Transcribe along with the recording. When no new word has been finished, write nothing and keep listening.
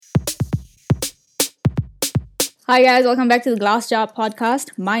Hi guys, welcome back to the Glass Jar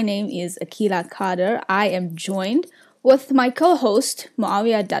podcast. My name is Akila Kader. I am joined with my co-host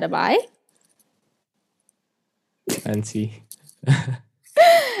Muawiyah Dadabai. Fancy.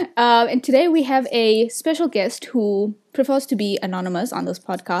 And today we have a special guest who prefers to be anonymous on this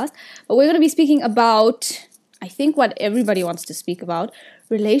podcast. But we're going to be speaking about, I think, what everybody wants to speak about: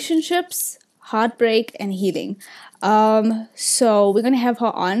 relationships, heartbreak, and healing. So we're going to have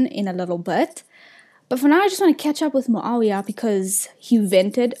her on in a little bit. But for now, I just want to catch up with Muawiyah because he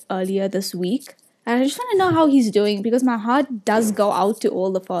vented earlier this week. And I just want to know how he's doing because my heart does go out to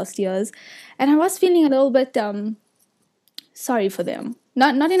all the first years. And I was feeling a little bit sorry for them.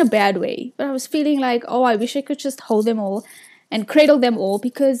 Not in a bad way, but I was feeling like, oh, I wish I could just hold them all and cradle them all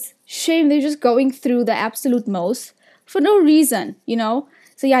because shame, they're just going through the absolute most for no reason, you know?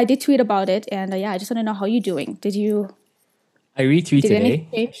 So yeah, I did tweet about it. And I just want to know how you're doing. I retweeted Did anything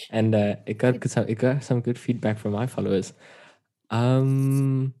it, change? and it got some good feedback from my followers.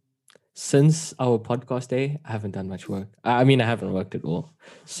 Since our podcast day, I haven't done much work. I mean, I haven't worked at all.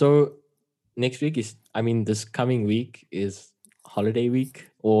 So next week this coming week is holiday week,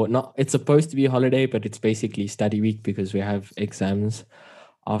 or not. It's supposed to be a holiday, but it's basically study week because we have exams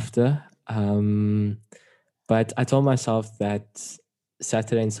after. But I told myself that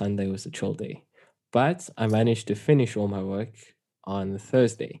Saturday and Sunday was a chill day. But I managed to finish all my work on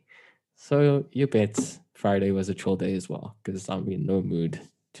Thursday. So you bet Friday was a chill day as well because I'm in no mood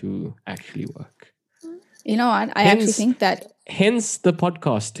to actually work. You know what? I actually think that. Hence the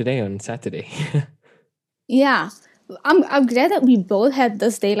podcast today on Saturday. Yeah. I'm glad that we both had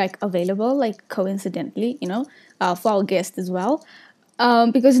this day like available, like coincidentally, for our guest as well.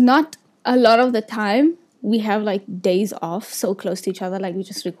 Because not a lot of the time we have like days off so close to each other. Like we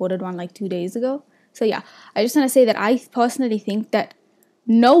just recorded one like 2 days ago. So yeah, I just want to say that I personally think that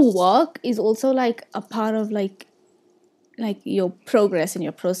no work is also like a part of like your progress and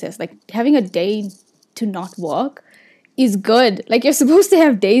your process. Like having a day to not work is good. Like you're supposed to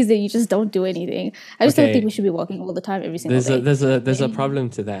have days that you just don't do anything. I just don't think we should be working all the time every single day. There's a problem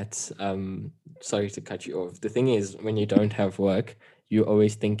to that. Sorry to cut you off. The thing is, when you don't have work, you're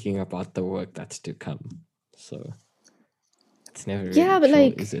always thinking about the work that's to come. So it's never really but chill,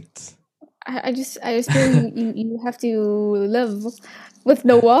 like is it? I just feel you have to live with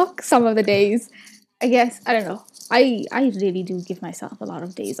no work some of the days. I guess I don't know. I really do give myself a lot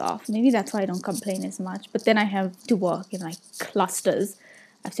of days off. Maybe that's why I don't complain as much. But then I have to work in like clusters.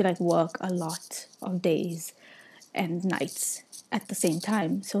 I have to like work a lot of days and nights at the same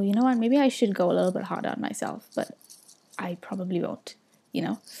time. So you know what? Maybe I should go a little bit harder on myself, but I probably won't. You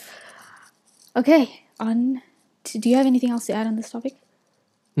know. Okay. Do you have anything else to add on this topic?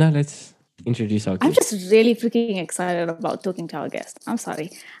 No, let's introduce our guest. I'm just really freaking excited about talking to our guest. I'm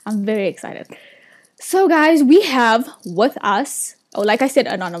sorry. I'm very excited. So, guys, we have with us, like I said,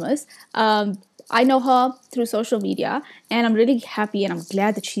 anonymous. I know her through social media, and I'm really happy and I'm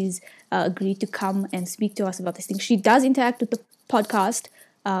glad that she's agreed to come and speak to us about this thing. She does interact with the podcast,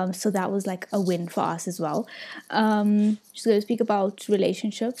 so that was like a win for us as well. She's going to speak about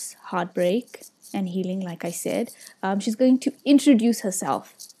relationships, heartbreak, and healing, like I said. She's going to introduce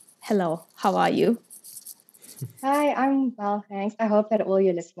herself. Hello, how are you? Hi, I'm well, thanks. I hope that all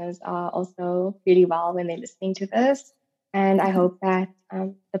your listeners are also really well when they're listening to this. And I hope that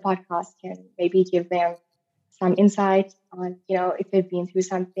the podcast can maybe give them some insight on, if they've been through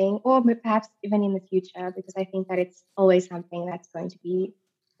something or perhaps even in the future, because I think that it's always something that's going to be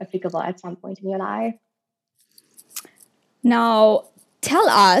applicable at some point in your life. Now, tell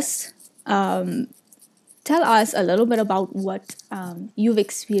us a little bit about what you've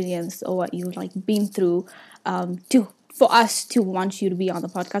experienced or what you've like been through for us to want you to be on the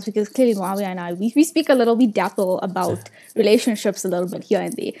podcast, because clearly Muawiyah and I, we speak a little, we dabble about relationships a little bit here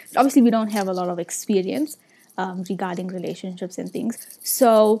and there. But obviously, we don't have a lot of experience regarding relationships and things.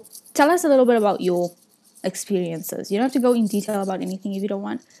 So tell us a little bit about your experiences. You don't have to go in detail about anything if you don't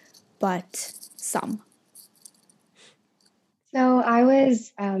want, but some. So I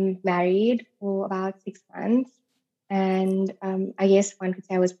was married for about 6 months. And I guess one could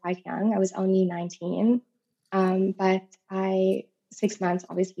say I was quite young. I was only 19. But 6 months,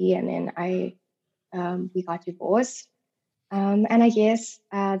 obviously, and then we got divorced. And I guess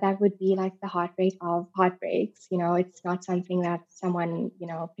that would be like the heartbreak of heartbreaks. It's not something that someone,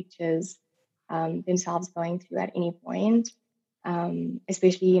 pictures themselves going through at any point.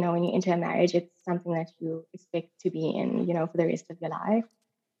 Especially, when you enter a marriage, it's something that you expect to be in, for the rest of your life.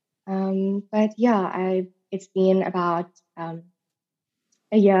 But yeah, it's been about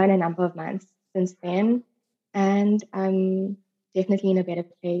a year and a number of months since then. And I'm definitely in a better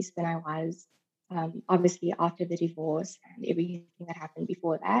place than I was obviously after the divorce and everything that happened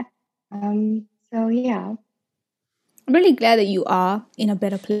before that. So yeah. I'm really glad that you are in a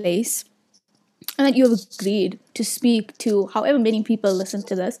better place and that you have agreed to speak to however many people listen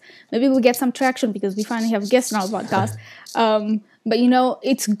to this. Maybe we'll get some traction because we finally have guests on our podcast. But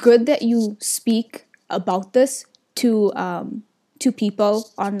it's good that you speak about this to people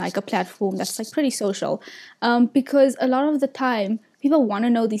on like a platform that's like pretty social, because a lot of the time people want to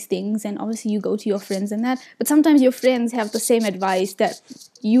know these things, and obviously you go to your friends and that, but sometimes your friends have the same advice that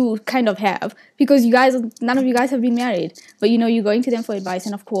you kind of have because none of you guys have been married, but you're going to them for advice,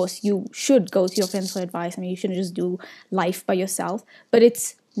 and of course you should go to your friends for advice. I mean, you shouldn't just do life by yourself, but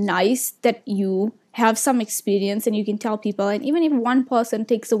it's nice that you have some experience and you can tell people, and even if one person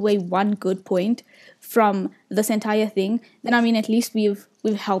takes away one good point from this entire thing, then I mean at least we've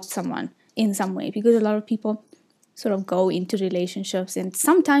helped someone in some way, because a lot of people sort of go into relationships and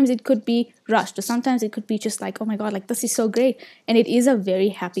sometimes it could be rushed, or sometimes it could be just like, oh my god, like this is so great, and it is a very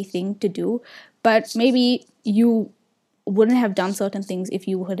happy thing to do, but maybe you wouldn't have done certain things if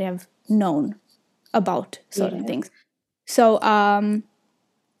you would have known about certain things. So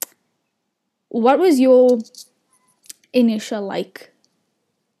what was your initial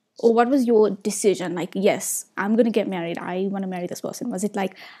or what was your decision? Like, yes, I'm going to get married. I want to marry this person. Was it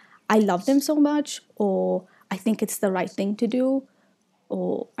like, I love them so much, or I think it's the right thing to do?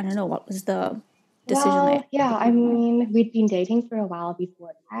 Or I don't know, what was the decision there? Yeah, I mean, we'd been dating for a while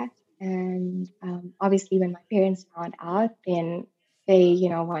before that. And obviously when my parents found out, then they,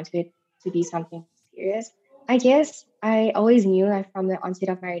 wanted it to be something serious. I guess I always knew that from the onset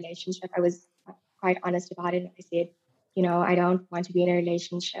of my relationship, I was quite honest about it. I said, I don't want to be in a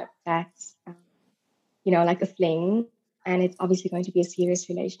relationship that's, like a fling. And it's obviously going to be a serious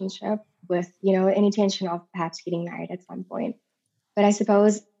relationship with, an intention of perhaps getting married at some point. But I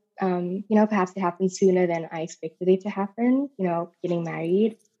suppose, perhaps it happened sooner than I expected it to happen, getting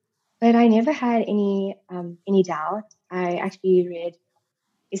married. But I never had any doubt. I actually read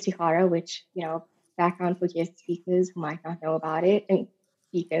Istikhara, which, background for guest speakers who might not know about it. And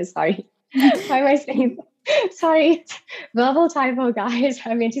speakers, sorry. Why am I saying that? Sorry, verbal typo, guys.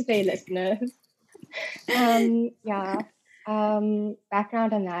 I meant to say listeners. Yeah.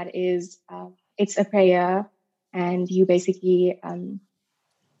 Background on that is it's a prayer, and you basically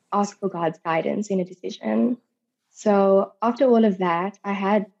ask for God's guidance in a decision. So after all of that, I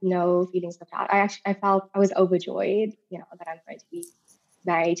had no feelings of doubt. I felt I was overjoyed, that I'm going to be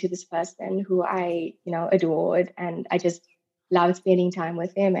married to this person who I, adored, and I just loved spending time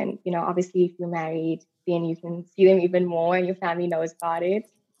with him. And obviously, if you're married, then you can see them even more, and your family knows about it.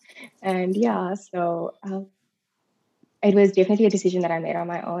 And yeah, so it was definitely a decision that I made on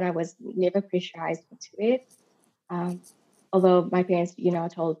my own. I was never pressurized into it. Although my parents,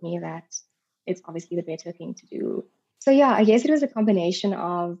 told me that it's obviously the better thing to do. So yeah, I guess it was a combination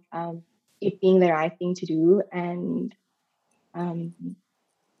of it being the right thing to do, and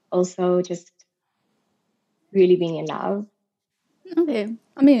also just really being in love. Okay.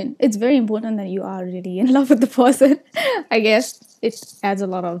 I mean, it's very important that you are really in love with the person. I guess it adds a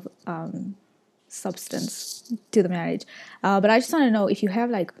lot of substance to the marriage. But I just want to know if you have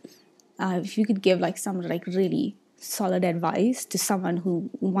if you could give some really solid advice to someone who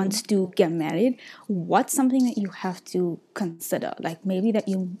wants to get married. What's something that you have to consider? Like maybe that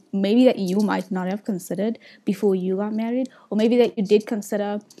you might not have considered before you got married, or maybe that you did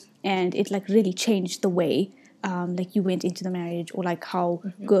consider and it really changed the way you went into the marriage, or how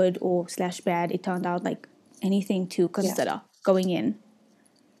good or / bad it turned out. Like anything to consider going in.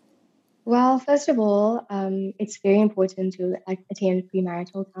 Well, first of all, it's very important to attend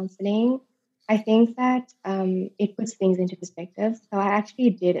premarital counseling. I think that it puts things into perspective. So I actually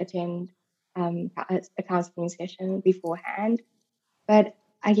did attend a counseling session beforehand, but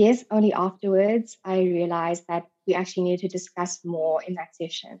I guess only afterwards I realized that we actually needed to discuss more in that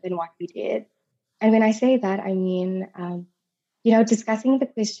session than what we did. And when I say that, I mean, discussing the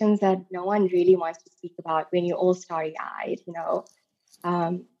questions that no one really wants to speak about when you're all starry-eyed,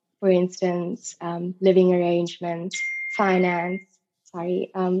 for instance, living arrangements, finance,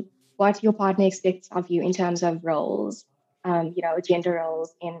 what your partner expects of you in terms of roles, gender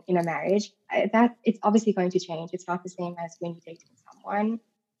roles in a marriage. That it's obviously going to change. It's not the same as when you're dating someone.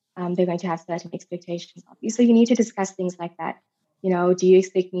 They're going to have certain expectations of you. So you need to discuss things like that. Do you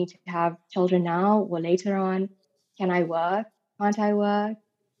expect me to have children now or later on? Can I work? Can't I work?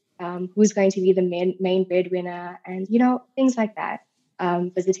 Who's going to be the main breadwinner? And, things like that.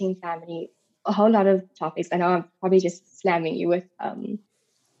 Visiting family, a whole lot of topics. I know I'm probably just slamming you with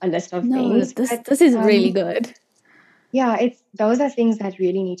a list of No, things. this is really good. those are things that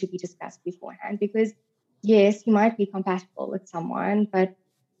really need to be discussed beforehand, because yes, you might be compatible with someone, but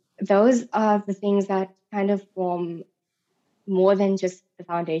those are the things that kind of form more than just the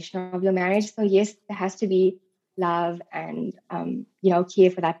foundation of your marriage. So yes, there has to be love and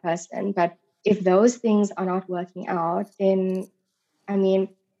care for that person. But if those things are not working out, then I mean,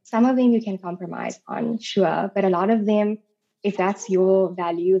 some of them you can compromise on, sure, but a lot of them, if that's your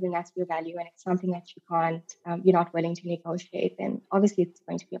value, then that's your value, and it's something that you can't, you're not willing to negotiate, then obviously it's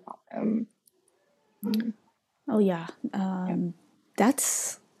going to be a problem. Oh yeah,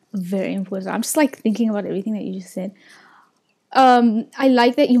 that's very important. I'm just like thinking about everything that you just said. I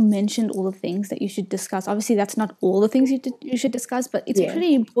like that you mentioned all the things that you should discuss. Obviously, that's not all the things you should discuss, but it's Yes.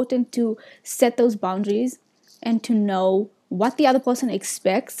 pretty important to set those boundaries and to know what the other person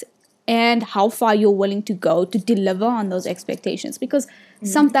expects and how far you're willing to go to deliver on those expectations. Because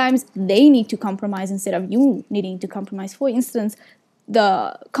sometimes they need to compromise instead of you needing to compromise. For instance,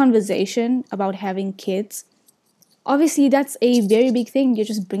 the conversation about having kids, obviously that's a very big thing. You're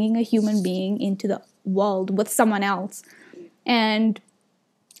just bringing a human being into the world with someone else, and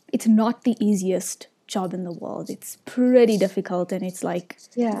it's not the easiest job in the world. It's pretty difficult, and it's like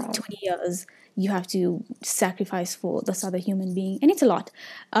 20 years you have to sacrifice for this other human being, and it's a lot.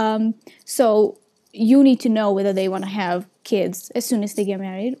 So you need to know whether they want to have kids as soon as they get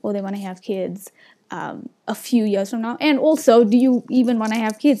married, or they want to have kids a few years from now. And also, do you even want to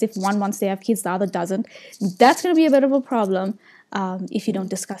have kids? If one wants to have kids, the other doesn't, that's going to be a bit of a problem if you don't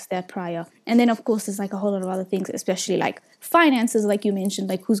discuss that prior. And then, of course, there's like a whole lot of other things, especially like finances, like you mentioned,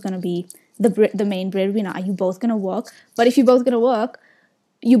 like who's going to be the main breadwinner? Are you both going to work? But if you're both going to work,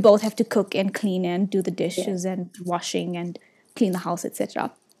 you both have to cook and clean and do the dishes and washing and clean the house,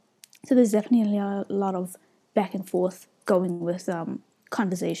 etc. So there's definitely a lot of back and forth going with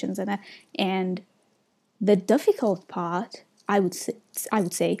conversations and that. And the difficult part, I would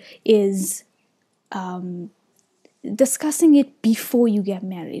say, is discussing it before you get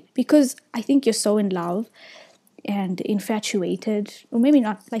married, because I think you're so in love and infatuated, or maybe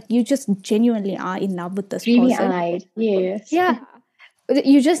not, like you just genuinely are in love with this person. Dreamy-eyed, yes. Yeah.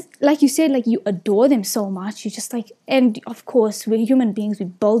 You just, like you said, like you adore them so much. You just like, and of course, we're human beings. We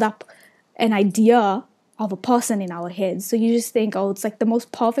build up an idea of a person in our heads. So you just think, oh, it's like the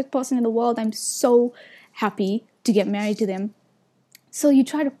most perfect person in the world. I'm so happy to get married to them. So you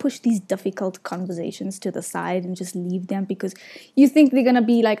try to push these difficult conversations to the side and just leave them, because you think they're going to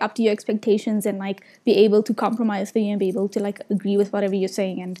be like up to your expectations and like be able to compromise for you and be able to like agree with whatever you're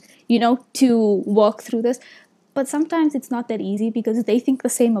saying and, to work through this. But sometimes it's not that easy, because they think the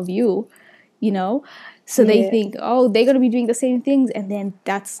same of you, So they think, oh, they're going to be doing the same things. And then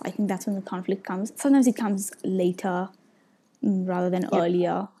I think that's when the conflict comes. Sometimes it comes later rather than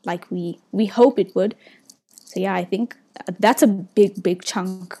earlier, like we hope it would. So yeah, I think that's a big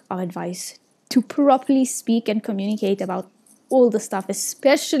chunk of advice, to properly speak and communicate about all the stuff,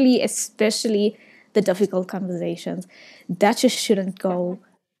 especially the difficult conversations. That just shouldn't go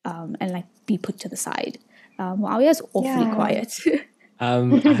and like be put to the side. Muawiya's awfully quiet.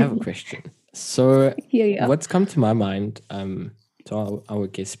 I have a question. So Yeah. what's come to my mind to our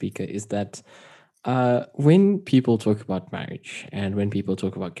guest speaker is that when people talk about marriage and when people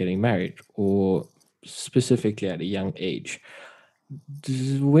talk about getting married, or specifically at a young age,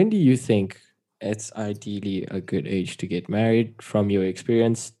 when do you think it's ideally a good age to get married from your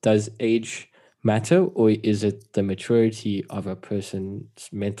experience? Does age matter, or is it the maturity of a person's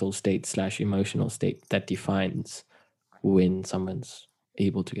mental state / emotional state that defines when someone's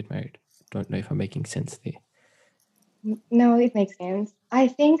able to get married? Don't know if I'm making sense there. No, it makes sense. I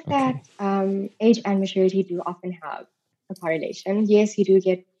think that age and maturity do often have a correlation. Yes, you do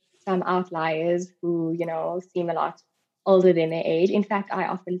get some outliers who, seem a lot older than their age. In fact, I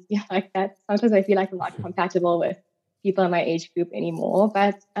often feel like that. Sometimes I feel like I'm not compatible with people in my age group anymore.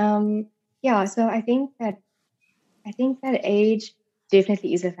 But so I think that age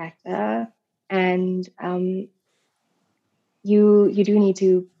definitely is a factor, and you do need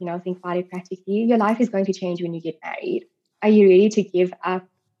to think about it practically. Your life is going to change when you get married. Are you ready to give up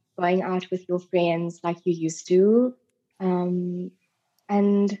going out with your friends like you used to? And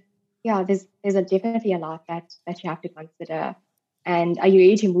yeah, there's definitely a lot that you have to consider. And are you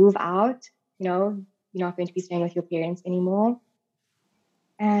ready to move out? You're not going to be staying with your parents anymore.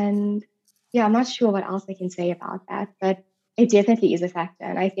 And yeah, I'm not sure what else I can say about that, but it definitely is a factor.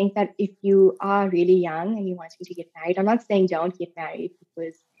 And I think that if you are really young and you want to get married, I'm not saying don't get married,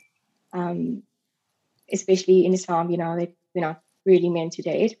 because especially in Islam, that we're not really meant to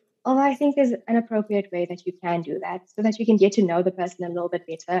date. Although I think there's an appropriate way that you can do that, so that you can get to know the person a little bit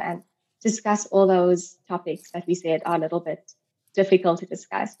better and discuss all those topics that we said are a little bit difficult to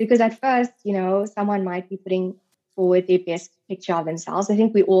discuss. Because at first, someone might be putting forward their best picture of themselves. I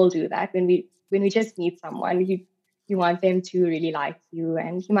think we all do that when we just meet someone. You want them to really like you,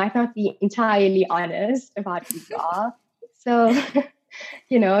 and you might not be entirely honest about who you are. So,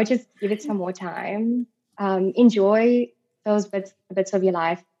 just give it some more time. Enjoy those bits of your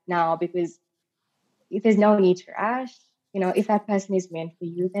life now, because there's no need to rush. If that person is meant for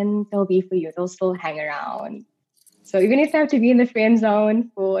you, then they'll be for you. They'll still hang around. So even if they have to be in the friend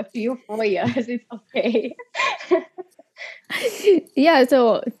zone for 3 or 4 years, it's okay. Yeah,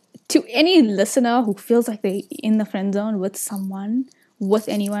 so to any listener who feels like they're in the friend zone with someone, with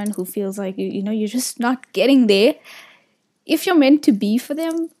anyone who feels like you're just not getting there, if you're meant to be for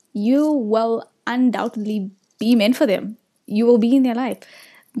them, you will undoubtedly be meant for them. You will be in their life.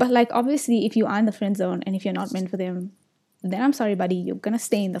 But like obviously if you are in the friend zone and if you're not meant for them, then I'm sorry, buddy, you're gonna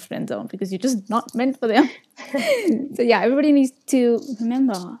stay in the friend zone because you're just not meant for them. So yeah, everybody needs to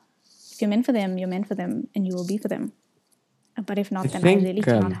remember, if you're meant for them, you're meant for them and you will be for them. But if not, then I really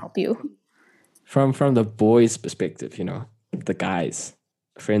cannot help you. From the boys' perspective, the guys,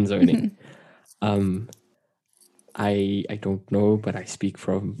 friend zoning. I don't know, but I speak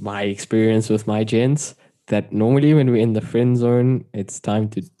from my experience with my gents that normally when we're in the friend zone, it's time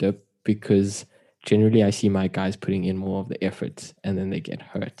to dip, because generally I see my guys putting in more of the effort and then they get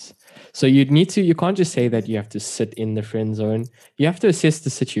hurt. So you can't just say that you have to sit in the friend zone. You have to assess the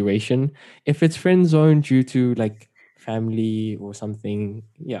situation. If it's friend zone due to like family or something,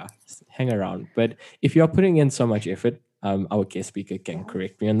 yeah, hang around. But if you're putting in so much effort, our guest speaker can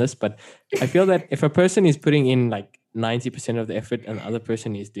correct me on this, but I feel that if a person is putting in like 90% of the effort and the other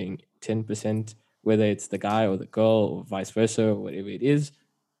person is doing 10%, whether it's the guy or the girl or vice versa, or whatever it is,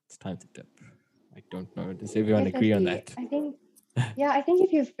 it's time to dip. I don't know. Does everyone agree on that? I think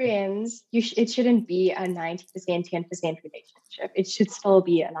if you're friends, it shouldn't be a 90%, 10% relationship. It should still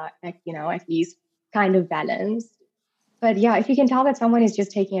be a lot, like, at least kind of balanced. But yeah, if you can tell that someone is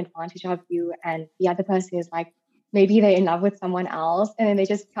just taking advantage of you and the other person is like, maybe they're in love with someone else and then they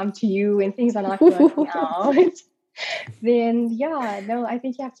just come to you and things are not working out, then yeah, no, I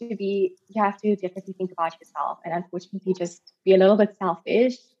think you have to definitely think about yourself and unfortunately just be a little bit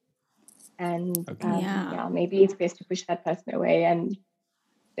selfish. And maybe it's best to push that person away and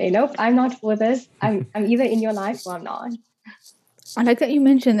say, nope, I'm not for this. I'm either in your life or I'm not. I like that you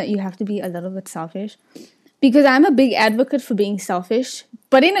mentioned that you have to be a little bit selfish, because I'm a big advocate for being selfish,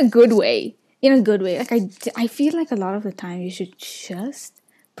 but in a good way. Like I feel like a lot of the time you should just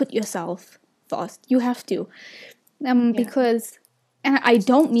put yourself first. You have to, because, and I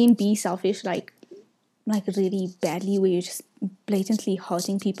don't mean be selfish like really badly, where you're just blatantly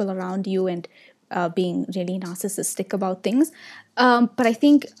hurting people around you and being really narcissistic about things. But I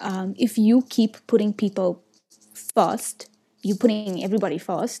think if you keep putting people first, you're putting everybody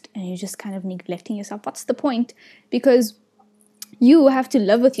first and you're just kind of neglecting yourself, what's the point? Because you have to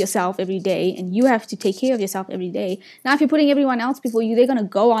live with yourself every day and you have to take care of yourself every day. Now, if you're putting everyone else before you, they're going to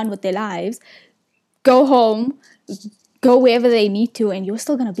go on with their lives, go home, go wherever they need to, and you're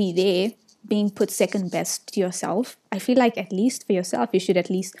still going to be there being put second best to yourself. I feel like at least for yourself, you should at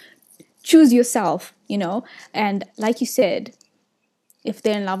least choose yourself, and like you said, if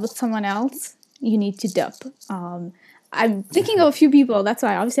they're in love with someone else, you need to dip. I'm thinking of a few people, that's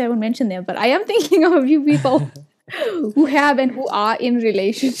why obviously I won't mention them, but I am thinking of a few people who have and who are in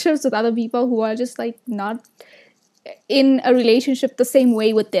relationships with other people who are just like not in a relationship the same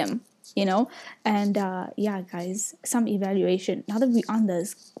way with them, and guys, some evaluation. Now that we're on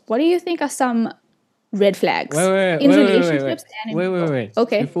this, what do you think are some red flags in relationships? Wait.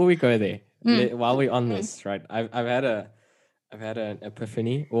 Okay. Before we go there, while we're on this, right? I've had an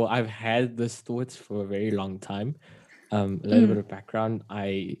epiphany, or I've had this thoughts for a very long time. A little bit of background: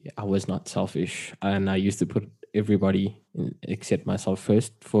 I was not selfish, and I used to put everybody except myself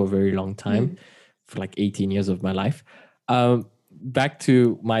first for a very long time, for like 18 years of my life. Back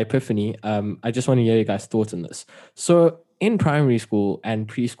to my epiphany. I just want to hear you guys' thoughts on this. So in primary school and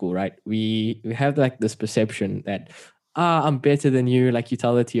preschool, right, we have like this perception that I'm better than you, like you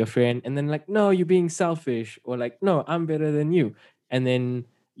tell it to your friend, and then like, no, you're being selfish, or like, no, I'm better than you. And then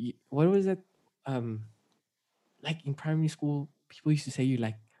what was it? Like in primary school, people used to say you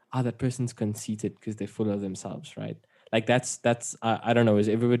like, that person's conceited because they're full of themselves, right? Like that's I don't know. Has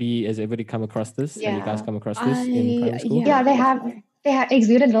everybody come across this? Yeah. Any guys come across this in primary school? Yeah, they have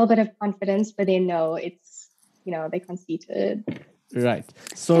exuded a little bit of confidence, but they know it's, they're conceited. Right.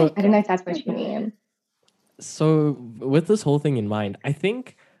 So I don't know if that's what you mean. So with this whole thing in mind, I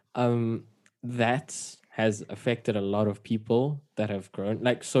think that has affected a lot of people that have grown.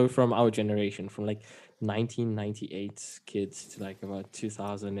 Like, so from our generation, from like 1998 kids to like about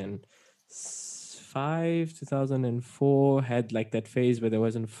 2005, 2004, had like that phase where there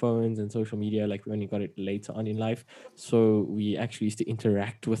wasn't phones and social media. Like, we only got it later on in life. So we actually used to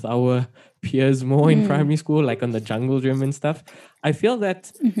interact with our peers more in primary school, like on the jungle gym and stuff. I feel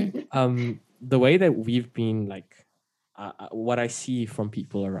that the way that we've been like what I see from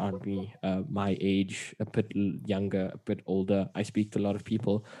people around me, my age, a bit younger, a bit older, I speak to a lot of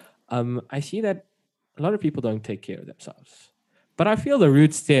people. I see that a lot of people don't take care of themselves. But I feel the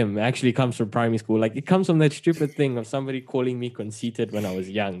root stem actually comes from primary school. Like, it comes from that stupid thing of somebody calling me conceited when I was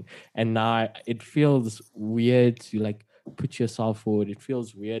young. And now it feels weird to like put yourself forward. It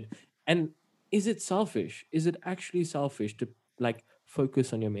feels weird. And is it selfish? Is it actually selfish to like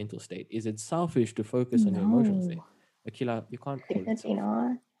focus on your mental state? Is it selfish to focus on your emotional state? No. Akila, you can't call it Definitely selfish.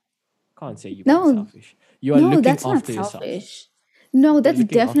 not. Can't say you're being No, selfish. You are no, looking that's not after yourself. selfish. No, You're that's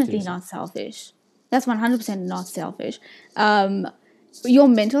looking after definitely yourself. not selfish. That's 100% not selfish. Your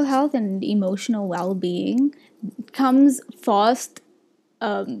mental health and emotional well-being comes first,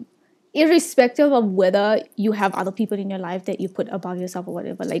 irrespective of whether you have other people in your life that you put above yourself or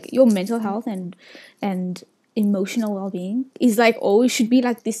whatever. Like, your mental health and emotional well-being is like always should be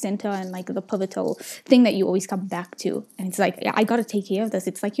like the center and like the pivotal thing that you always come back to. And it's like, yeah, I gotta take care of this.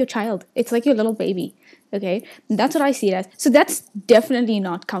 It's like your child. It's like your little baby. Okay, and that's what I see it as. So that's definitely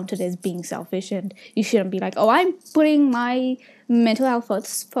not counted as being selfish, and you shouldn't be like, oh, I'm putting my mental health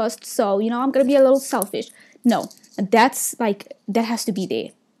first, so I'm gonna be a little selfish. No, that's like, that has to be there.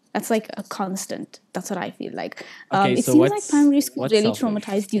 That's like a constant. That's what I feel like. Okay, It so seems like primary school what's really selfish?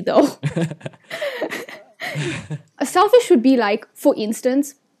 traumatized you, though. A selfish would be like, for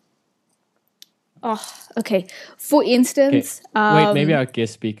instance, okay. For Okay, instance, wait, maybe our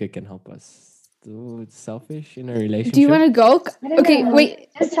guest speaker can help us. Do selfish in a relationship? do you want to go? I don't Okay, know. wait.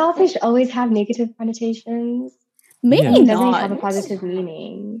 Does selfish always have negative connotations? Maybe Yeah. It doesn't not. have a positive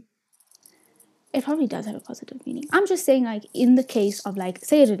meaning. It probably does have a positive meaning. I'm just saying, like, in the case of, like,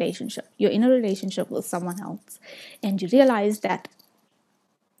 say, a relationship, you're in a relationship with someone else, and you realize that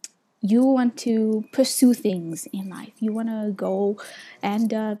you want to pursue things in life. You want to go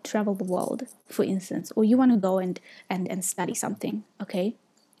and travel the world, for instance, or you want to go and study something, okay?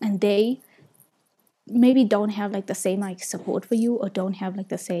 And they maybe don't have like the same like support for you, or don't have like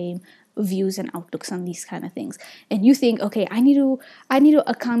the same views and outlooks on these kind of things, and you think, okay, I need to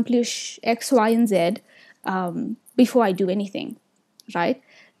accomplish X, Y, and Z before I do anything, right?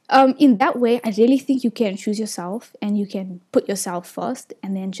 In that way, I really think you can choose yourself and you can put yourself first,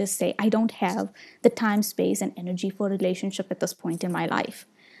 and then just say, I don't have the time, space, and energy for a relationship at this point in my life.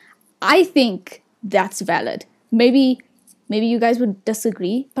 I think that's valid. Maybe you guys would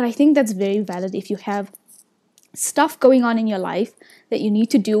disagree, but I think that's very valid. If you have stuff going on in your life that you need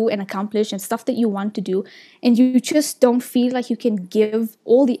to do and accomplish, and stuff that you want to do, and you just don't feel like you can give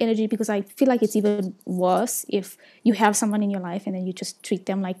all the energy, because I feel like it's even worse if you have someone in your life and then you just treat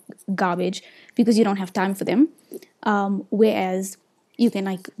them like garbage because you don't have time for them. Whereas you can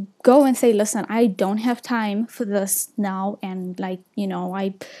like go and say, listen, I don't have time for this now, and like,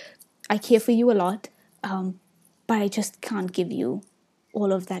 I care for you a lot, but I just can't give you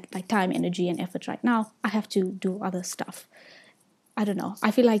all of that like time, energy, and effort right now. I have to do other stuff. I don't know.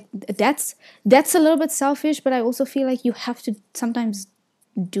 I feel like that's a little bit selfish, but I also feel like you have to sometimes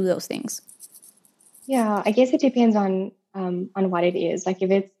do those things. Yeah, I guess it depends on what it is. Like,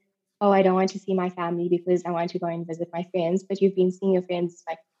 if it's, oh, I don't want to see my family because I want to go and visit my friends, but you've been seeing your friends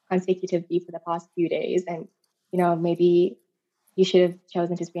like consecutively for the past few days, and maybe you should have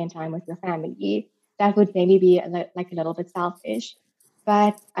chosen to spend time with your family. That would maybe be like a little bit selfish.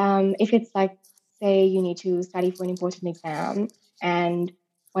 But if it's like, say, you need to study for an important exam, and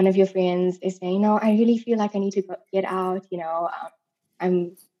one of your friends is saying, no, I really feel like I need to get out,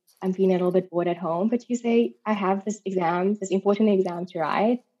 I'm I'm feeling a little bit bored at home, but you say, I have this exam, this important exam to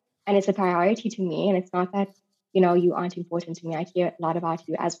write, and it's a priority to me. And it's not that, you aren't important to me. I care a lot about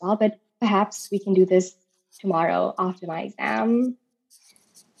you as well, but perhaps we can do this tomorrow after my exam.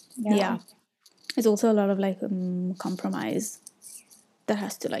 Yeah. It's also a lot of like compromise that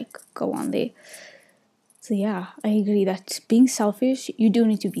has to like go on there. So yeah, I agree that being selfish, you do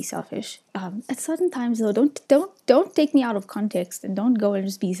need to be selfish. At certain times, though, don't take me out of context, and don't go and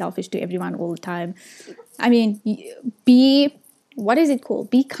just be selfish to everyone all the time. I mean, be, what is it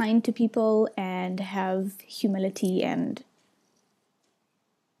called? Be kind to people and have humility, and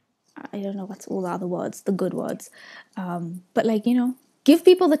I don't know what's all the other words, the good words. But like, give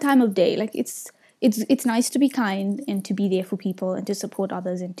people the time of day. Like, it's nice to be kind and to be there for people and to support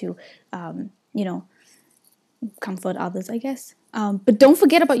others, and to you know comfort others, I guess. But don't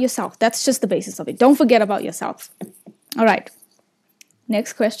forget about yourself. That's just the basis of it. Don't forget about yourself. All right.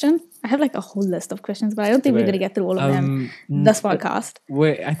 Next question. I have like a whole list of questions, but I don't think we're going to get through all of them this podcast.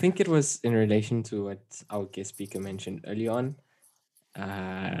 Wait, I think it was in relation to what our guest speaker mentioned early on.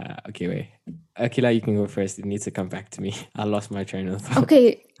 Okay, wait. Akila, you can go first. It needs to come back to me. I lost my train of thought.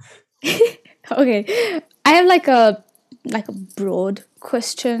 Okay. Okay. I have like a broad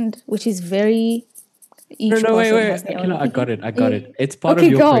question, which is very each No, wait. has their Akila, own. I got it. It's part of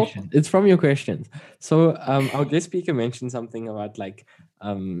Okay, your go. question. It's from your questions. So our guest speaker mentioned something about like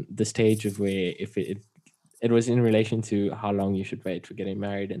the stage of where if it was in relation to how long you should wait for getting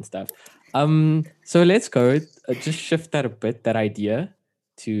married and stuff. So let's go just shift that a bit, that idea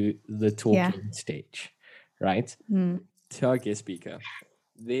to the talking stage, right? To our guest speaker.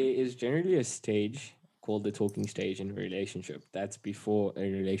 There is generally a stage called the talking stage in a relationship. That's before a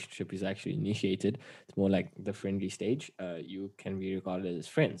relationship is actually initiated. It's more like the friendly stage. You can be regarded as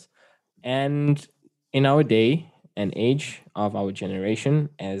friends. And in our day and age of our generation,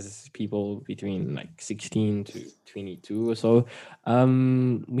 as people between like 16 to 22 or so,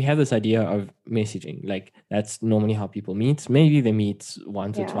 we have this idea of messaging. Like that's normally how people meet. Maybe they meet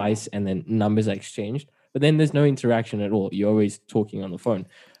once or twice and then numbers are exchanged, but then there's no interaction at all. You're always talking on the phone.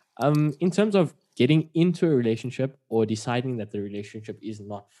 In terms of getting into a relationship or deciding that the relationship is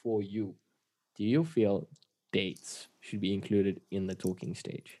not for you, do you feel dates should be included in the talking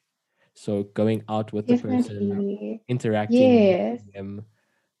stage? So going out with the person, Definitely. interacting Yes. with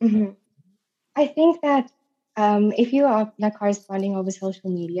them. I think that if you are like corresponding over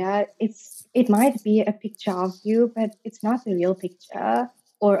social media, it might be a picture of you, but it's not the real picture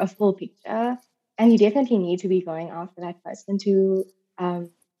or a full picture. And you definitely need to be going after that person to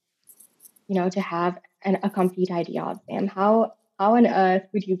to have a complete idea of them. How on earth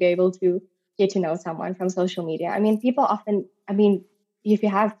would you be able to get to know someone from social media? I mean, people often, if you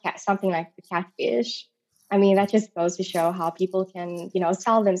have something like the catfish, I mean, that just goes to show how people can,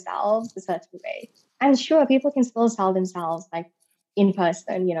 sell themselves a certain way. And sure, people can still sell themselves like in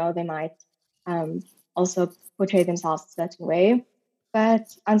person, they might also portray themselves a certain way.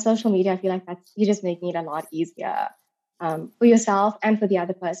 But on social media, I feel like you're just making it a lot easier for yourself and for the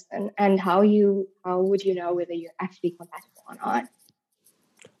other person. And how would you know whether you're actually compatible or not?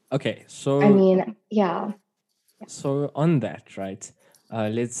 Okay, so I mean, yeah. So on that, right?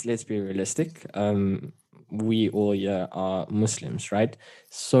 Let's be realistic. We all here are Muslims, right?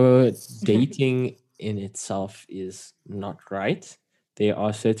 So dating in itself is not right. There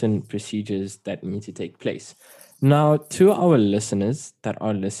are certain procedures that need to take place. Now, to our listeners that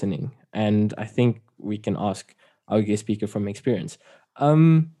are listening, and I think we can ask our guest speaker from experience.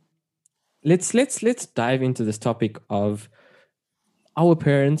 Let's dive into this topic of our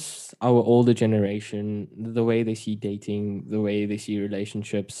parents, our older generation, the way they see dating, the way they see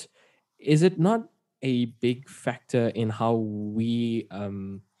relationships, is it not a big factor in how we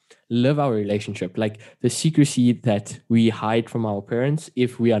live our relationship? Like the secrecy that we hide from our parents,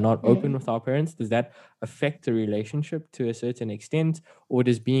 if we are not open with our parents, does that affect the relationship to a certain extent? Or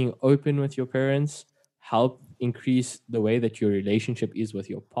does being open with your parents help increase the way that your relationship is with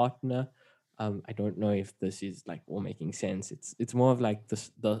your partner? I don't know if this is like all making sense. It's more of like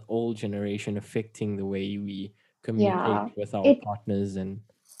the old generation affecting the way we communicate with our partners, and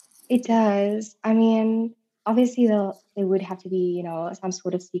it does. I mean, obviously there would have to be, some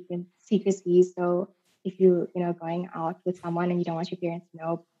sort of secrecy. So if going out with someone and you don't want your parents to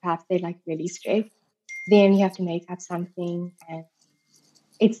know, perhaps they're like really strict, then you have to make up something, and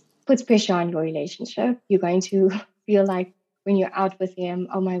it puts pressure on your relationship. You're going to feel like when you're out with him,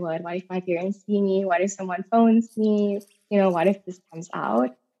 oh my word, what if my parents see me? What if someone phones me? What if this comes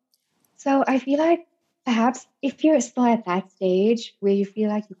out? So I feel like perhaps if you're still at that stage where you feel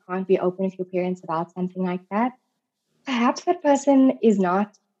like you can't be open with your parents about something like that, perhaps that person you're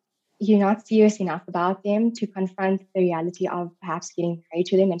not serious enough about them to confront the reality of perhaps getting married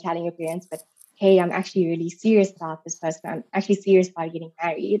to them and telling your parents, but hey, I'm actually really serious about this person. I'm actually serious about getting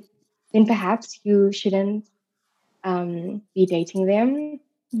married. Then perhaps you shouldn't be dating them.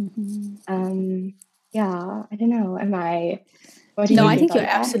 Yeah, I don't know. What do No, you I think think of you're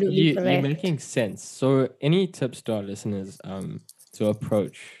that? absolutely you're correct. making sense. So any tips to our listeners to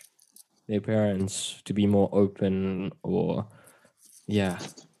approach their parents to be more open, or yeah?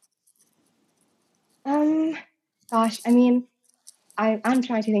 Gosh, I mean, I'm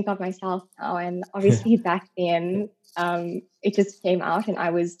trying to think of myself now, and obviously back then, it just came out, and I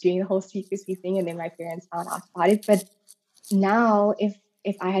was doing the whole secrecy thing, and then my parents found out about it. But now, if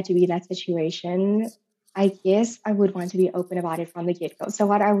I had to be in that situation, I guess I would want to be open about it from the get go. So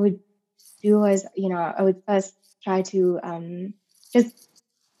what I would do was, I would first try to just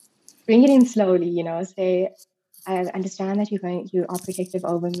bring it in slowly, say, I understand that you are protective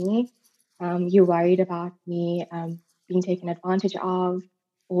over me. You're worried about me being taken advantage of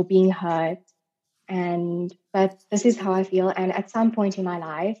or being hurt. But this is how I feel. And at some point in my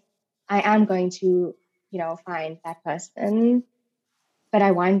life, I am going to, find that person. But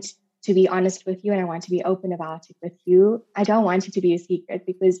I want to be honest with you and I want to be open about it with you. I don't want it to be a secret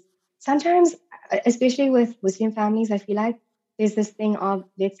because sometimes, especially with Muslim families, I feel like there's this thing of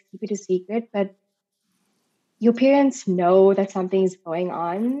let's keep it a secret, but your parents know that something is going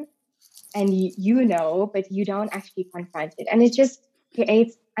on and you know, but you don't actually confront it. And it just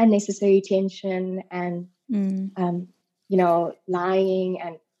creates unnecessary tension and, lying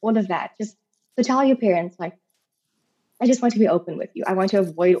and all of that. Just to tell your parents, like, I just want to be open with you. I want to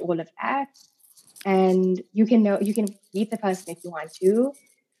avoid all of that. And you can meet the person if you want to,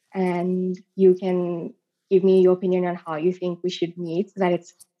 and you can give me your opinion on how you think we should meet so that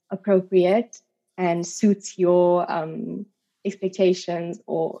it's appropriate and suits your expectations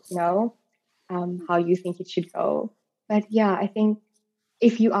or how you think it should go. But yeah, I think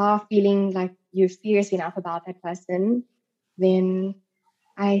if you are feeling like you're serious enough about that person, then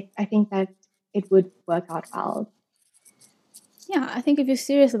I think that it would work out well. Yeah, I think if you're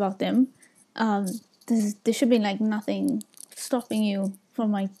serious about them, there should be like nothing stopping you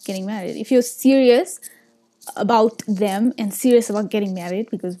from like getting married. If you're serious about them and serious about getting married,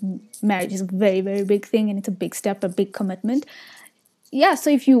 because marriage is a very, very big thing and it's a big step, a big commitment. Yeah, so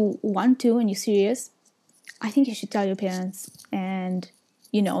if you want to and you're serious, I think you should tell your parents and,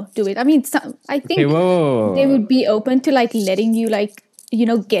 do it. I mean, I think they would be open to like letting you like,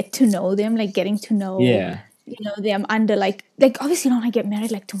 get to know them, like getting to know them under like obviously you don't want to get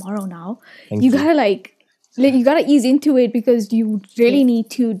married like tomorrow now. You gotta like you gotta ease into it because you really need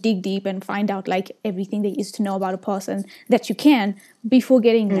to dig deep and find out like everything there is to know about a person that you can before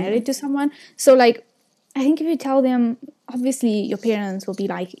getting married to someone. So like I think if you tell them, obviously your parents will be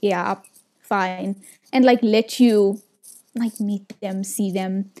like, yeah, fine, and like let you like meet them, see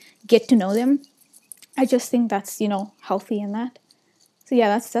them, get to know them. I just think that's healthy in that. So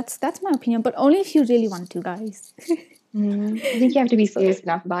yeah, that's my opinion, but only if you really want to, guys. I think you have to be serious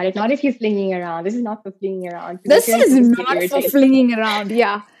enough about it. Not if you're flinging around. This is not for flinging around. This is not for flinging around.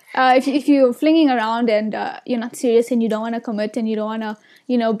 Yeah. If you're flinging around and you're not serious and you don't want to commit and you don't want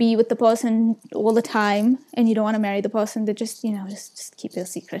to be with the person all the time and you don't want to marry the person, then just keep it a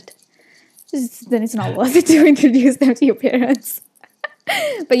secret. Then it's not worth it to introduce them to your parents.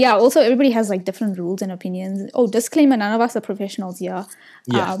 But yeah, also everybody has like different rules and opinions. Oh, disclaimer, none of us are professionals here.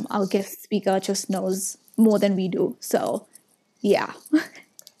 Our guest speaker just knows more than we do. So yeah.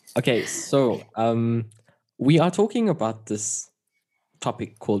 Okay, so we are talking about this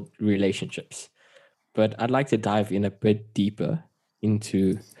topic called relationships, but I'd like to dive in a bit deeper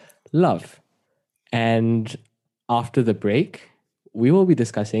into love. And after the break, we will be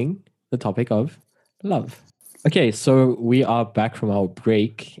discussing the topic of love. Okay, so we are back from our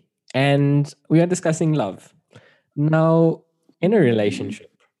break and we are discussing love. Now, in a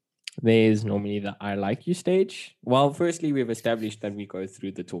relationship, there's normally the I like you stage. Well, firstly, we've established that we go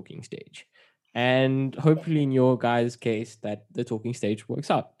through the talking stage. And hopefully, in your guys' case, that the talking stage works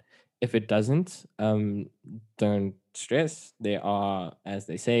out. If it doesn't, don't stress. There are, as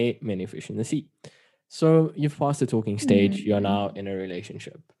they say, many fish in the sea. So you've passed the talking stage. You're now in a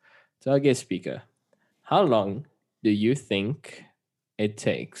relationship. So, our guest speaker, how long do you think it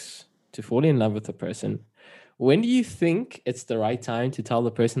takes to fall in love with a person? When do you think it's the right time to tell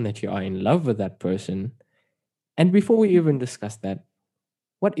the person that you are in love with that person? And before we even discuss that,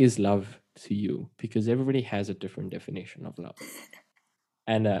 what is love to you? Because everybody has a different definition of love.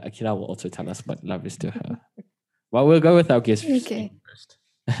 And Akira will also tell us what love is to her. Well, we'll go with our guest speaker first.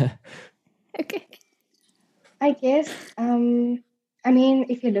 Okay. I guess,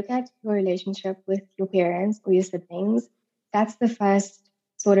 if you look at your relationship with your parents or your siblings, that's the first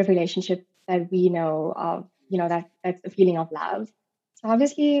sort of relationship that we know of, that's a feeling of love. So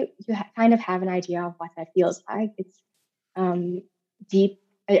obviously you kind of have an idea of what that feels like. It's deep,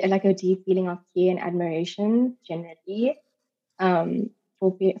 like a deep feeling of care and admiration generally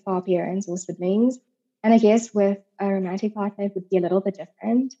for our parents or siblings. And I guess with a romantic partner, it would be a little bit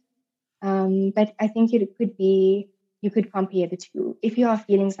different. But I think you could compare the two. If you are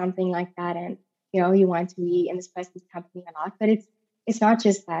feeling something like that and, you want to be in this person's company a lot, but it's not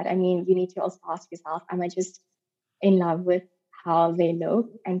just that. I mean, you need to also ask yourself, am I just in love with how they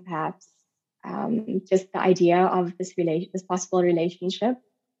look and perhaps just the idea of this possible relationship?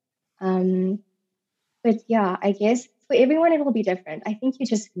 But yeah, I guess for everyone, it will be different. I think you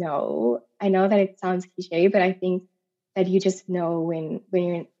just know. I know that it sounds cliche, but I think that you just know when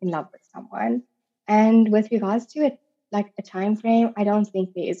you're in love with someone. And with regards to it, like a time frame, I don't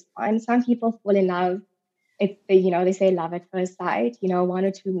think there is one. Some people fall in love. They say love at first sight. 1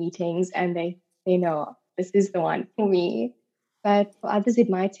 or 2 meetings, and they know this is the one for me. But for others, it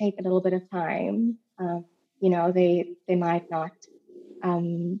might take a little bit of time. They might not.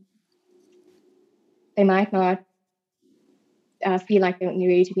 They might not feel like they're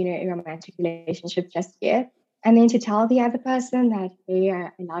ready to be in a romantic relationship just yet. And then to tell the other person that, hey,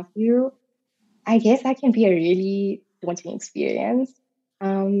 I love you, I guess that can be a really daunting experience.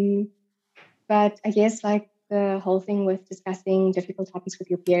 But I guess like the whole thing with discussing difficult topics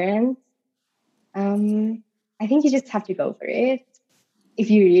with your parents, I think you just have to go for it. If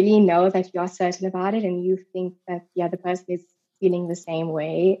you really know that you are certain about it and you think that the other person is feeling the same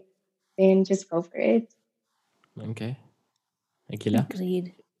way, then just go for it. Okay. Akila?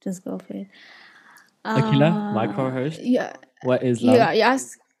 Agreed. Just go for it. Akila, my co-host. Yeah. What is love? Yeah.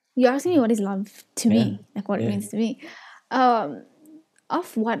 You're asking me what is love to Yeah, me, like what it yeah. means to me.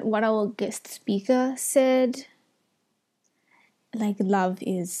 Of what our guest speaker said, like love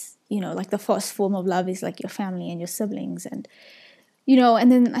is, like the first form of love is like your family and your siblings, and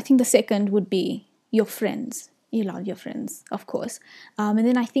and then I think the second would be your friends. You love your friends, of course. And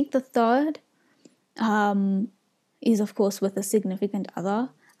then I think the third is, of course, with a significant other.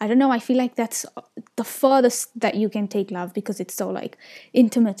 I don't know. I feel like that's the furthest that you can take love, because it's so like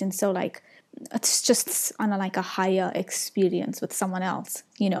intimate and so like it's just on like a higher experience with someone else,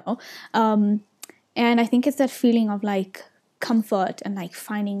 And I think it's that feeling of like comfort and like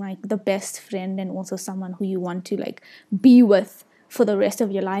finding like the best friend and also someone who you want to like be with for the rest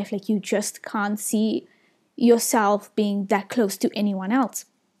of your life. Like you just can't see yourself being that close to anyone else.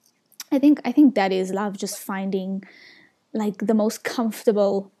 I think that is love, just finding like the most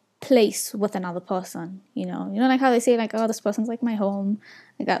comfortable place with another person, like how they say like, oh, this person's like my home,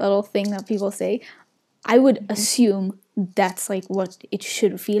 like that little thing that people say. I would assume that's like what it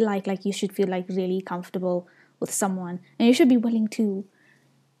should feel like you should feel like really comfortable with someone, and you should be willing to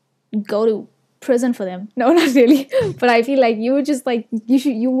go to prison for them. No, not really, but I feel like you would just like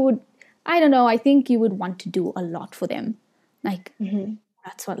I don't know, I think you would want to do a lot for them, like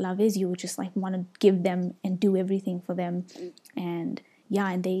that's what love is. You would just like want to give them and do everything for them, and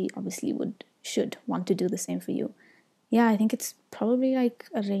and they obviously should want to do the same for you. I think it's probably like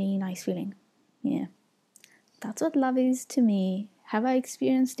a really nice feeling. That's what love is to me. Have I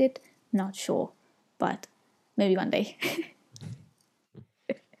experienced it? Not sure, but maybe one day.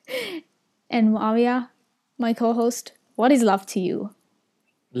 And Muawiyah, my co-host, what is love to you?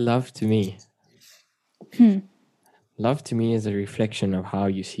 Love to me. Love to me is a reflection of how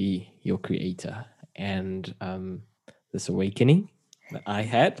you see your creator. And this awakening that I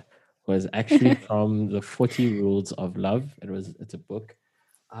had was actually from the 40 Rules of Love. It's a book.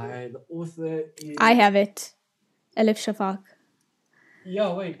 The author is... I have it. Elif Shafak.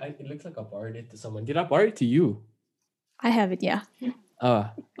 Yeah, wait. It looks like I borrowed it to someone. Did I borrow it to you? I have it, yeah.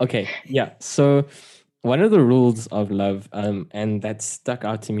 Okay. Yeah. So one of the rules of love, and that stuck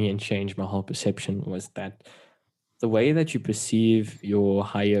out to me and changed my whole perception, was that the way that you perceive your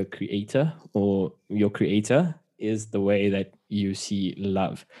higher creator or your creator is the way that you see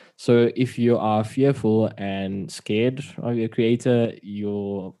love. So if you are fearful and scared of your creator,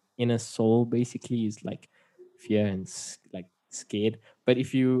 your inner soul basically is like fear and like scared. But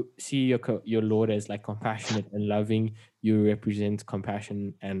if you see your Lord as like compassionate and loving, you represent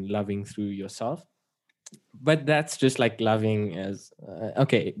compassion and loving through yourself. But that's just like loving as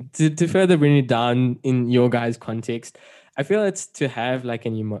okay, to further bring it down in your guys' context, I feel it's to have like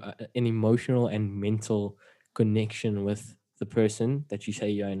an emotional and mental connection with the person that you say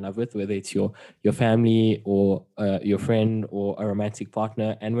you're in love with, whether it's your family or your friend or a romantic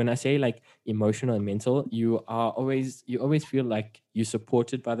partner. And when I say like emotional and mental, you always feel like you're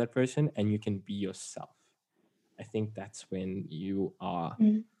supported by that person and you can be yourself. I think that's when you are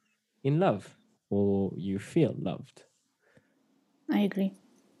in love or you feel loved. I agree.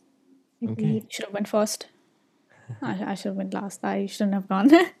 Okay. Should have went first. I should have went last. I shouldn't have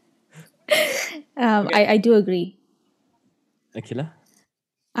gone. I do agree. Akila?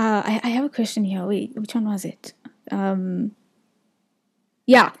 I have a question here. Wait, which one was it?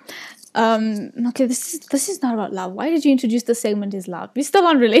 Yeah. Okay, this is not about love. Why did you introduce the segment as love? We're still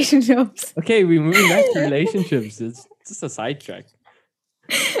on relationships. Okay, we're moving back to relationships. It's just a sidetrack.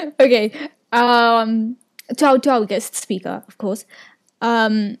 Okay. To our guest speaker, of course.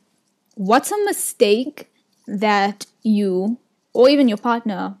 What's a mistake that you or even your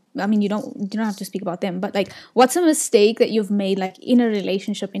partner, I mean, you don't have to speak about them, but like, what's a mistake that you've made like in a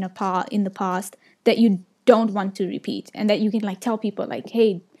relationship in the past that you don't want to repeat, and that you can like tell people like,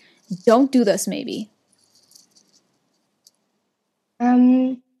 hey, don't do this maybe?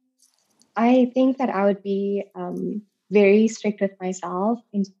 I think that I would be very strict with myself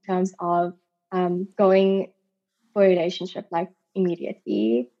in terms of going for a relationship like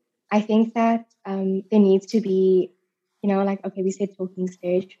immediately. I think that there needs to be, like, okay, we said talking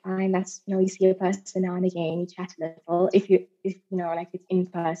stage, fine. That's, you see a person now and again, you chat a little. If like it's in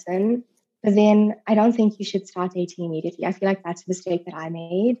person, but then I don't think you should start dating immediately. I feel like that's a mistake that I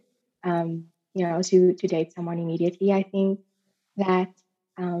made. To date someone immediately. I think that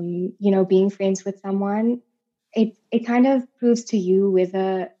being friends with someone, it kind of proves to you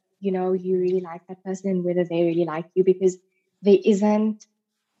whether you really like that person and whether they really like you, because there isn't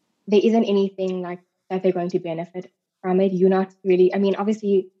anything like that they're going to benefit from it. You're not really, I mean,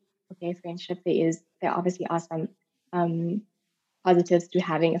 obviously, okay, friendship, there obviously are some positives to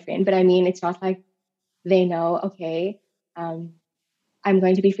having a friend, but I mean, it's not like they know, okay, um, I'm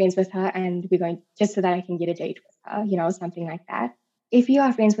going to be friends with her and we're going just so that I can get a date with her, something like that. If you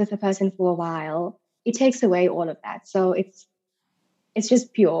are friends with a person for a while, it takes away all of that. So it's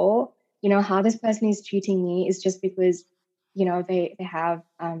just pure, how this person is treating me is just because, they have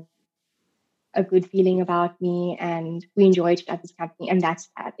a good feeling about me and we enjoy each other's company, and that's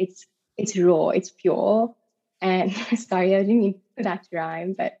that. It's raw, it's pure. And sorry, I didn't mean for that to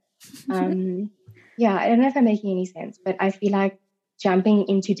rhyme, but yeah, I don't know if I'm making any sense, but I feel like jumping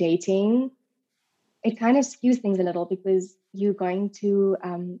into dating, it kind of skews things a little because you're going to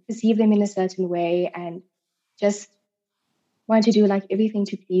perceive them in a certain way and just want to do like everything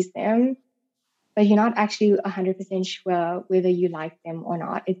to please them, but you're not actually 100% sure whether you like them or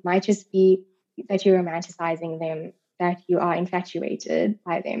not. It might just be that you're romanticizing them, that you are infatuated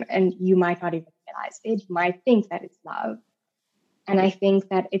by them, and you might not even realize it. You might think that it's love. And I think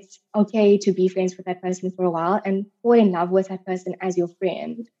that it's okay to be friends with that person for a while and fall in love with that person as your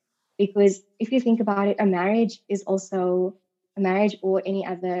friend. Because if you think about it, a marriage or any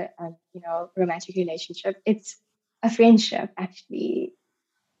other, romantic relationship, it's a friendship actually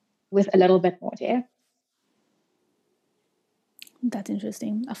with a little bit more depth. That's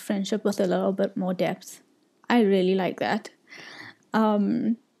interesting. A friendship with a little bit more depth. I really like that.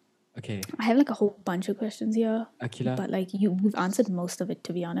 Okay. I have like a whole bunch of questions here, Akila, but like we've answered most of it,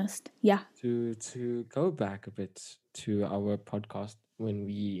 to be honest. Yeah. to go back a bit to our podcast when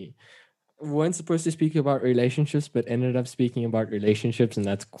we weren't supposed to speak about relationships, but ended up speaking about relationships, and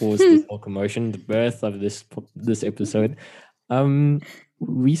that's caused this whole commotion, the birth of this episode.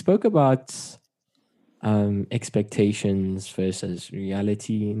 We spoke about expectations versus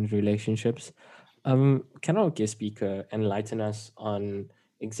reality in relationships. Can our guest speaker enlighten us on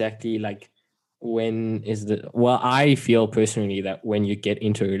exactly like when is I feel personally that when you get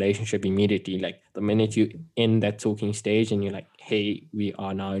into a relationship immediately, like the minute you in that talking stage and you're like, hey, we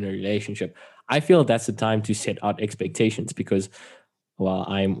are now in a relationship, I feel that's the time to set out expectations because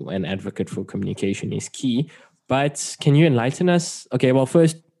I'm an advocate for communication is key. But can you enlighten us? Okay, well,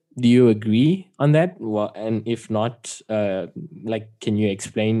 first, do you agree on that? Well, and if not, can you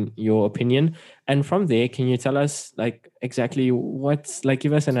explain your opinion? And from there, can you tell us like exactly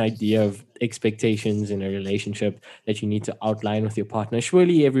give us an idea of expectations in a relationship that you need to outline with your partner?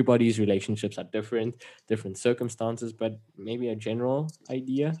 Surely everybody's relationships are different circumstances, but maybe a general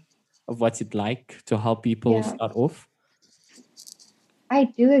idea of what's it like to help people Yeah, start off? I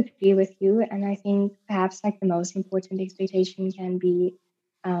do agree with you. And I think perhaps like the most important expectation can be,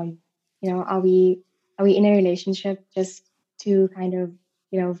 um, are we in a relationship just to kind of,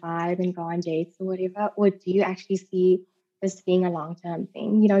 vibe and go on dates or whatever? Or do you actually see this being a long-term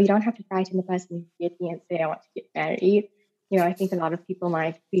thing? You don't have to frighten the person immediately and say, I want to get married. I think a lot of people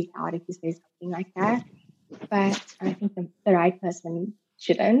might freak out if you say something like that. But I think the right person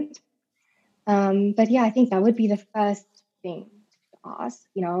shouldn't. But yeah, I think that would be the first thing to ask.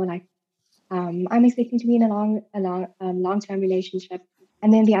 Like I'm expecting to be in long-term relationship,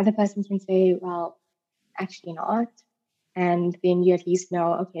 and then the other person can say, well, actually not, and then you at least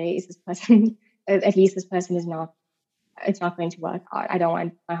know, okay, is this person at least this person is not, it's not going to work out. I don't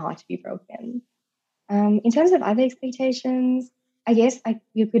want my heart to be broken. In terms of other expectations, I guess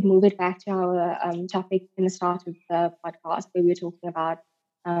you could move it back to our topic in the start of the podcast where we were talking about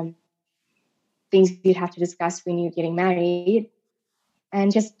um, things you'd have to discuss when you're getting married,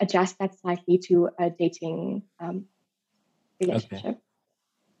 and just adjust that slightly to a dating Okay. relationship.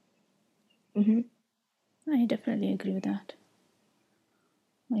 Mm-hmm. I definitely agree with that.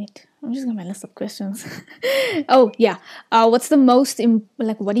 Wait, I'm just got my list of questions. Oh yeah, what's the most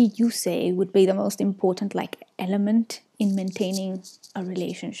what do you say would be the most important like element in maintaining a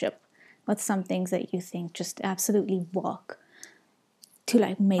relationship? What's some things that you think just absolutely work to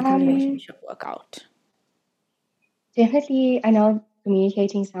like make a Um, relationship work out? Definitely, I know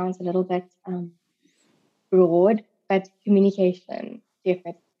communicating sounds a little bit broad, but communication,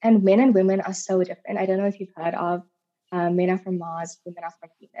 definitely. And men and women are so different. I don't know if you've heard of Men Are From Mars, Women Are From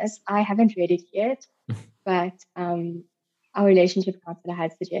Venus. I haven't read it yet, but our relationship counselor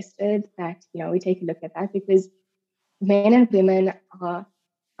had suggested that, we take a look at that because men and women are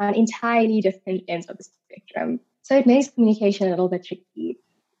on entirely different ends of the spectrum. So it makes communication a little bit tricky.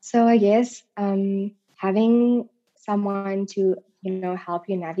 So I guess having someone to, help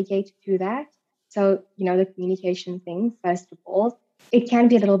you navigate through that. So, the communication thing, first of all, it can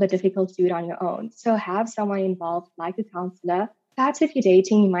be a little bit difficult to do it on your own. So have someone involved, like a counselor. Perhaps if you're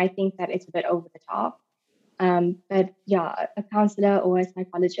dating, you might think that it's a bit over the top. But yeah, a counselor or a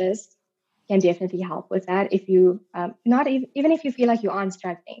psychologist can definitely help with that if you not even if you feel like you aren't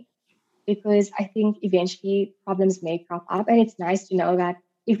struggling, because I think eventually problems may crop up, and it's nice to know that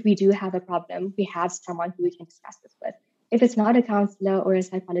if we do have a problem, we have someone who we can discuss this with. If it's not a counselor or a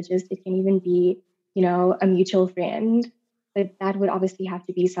psychologist, it can even be, a mutual friend, but that would obviously have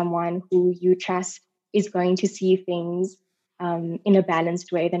to be someone who you trust is going to see things in a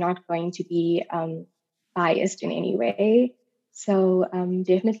balanced way. They're not going to be biased in any way. So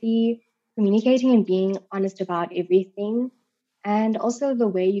definitely communicating and being honest about everything, and also the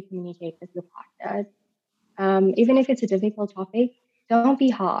way you communicate with your partner. Even if it's a difficult topic, don't be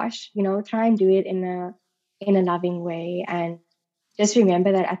harsh. Try and do it in a loving way, and just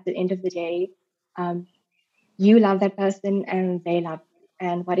remember that at the end of the day, um, you love that person and they love you,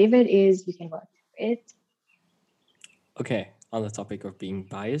 and whatever it is, you can work through it. Okay, on the topic of being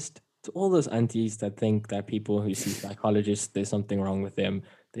biased, to all those aunties that think that people who see psychologists, there's something wrong with them,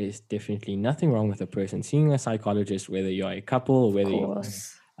 there's definitely nothing wrong with a person seeing a psychologist, whether you're a couple or Of whether you're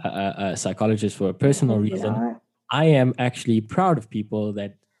course. a psychologist for a personal Definitely reason. not. I am actually proud of people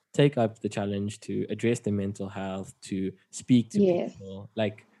that take up the challenge to address their mental health, to speak to Yes. people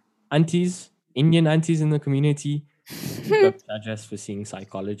like aunties, Indian aunties in the community. Please don't judge us for seeing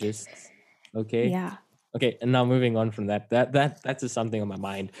psychologists. Okay. Yeah. Okay, and now moving on from that, that's just something on my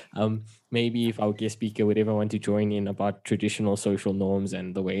mind. Maybe if our guest speaker would ever want to join in about traditional social norms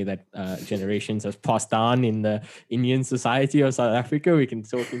and the way that generations have passed down in the Indian society of South Africa, we can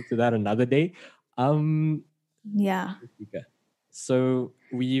talk into that another day. Um, Yeah. speaker. So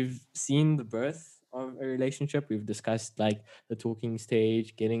we've seen the birth of a relationship. We've discussed like the talking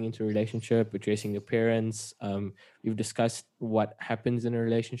stage, getting into a relationship, addressing your parents. We've discussed what happens in a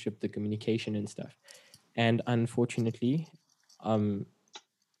relationship, the communication and stuff. And unfortunately, um,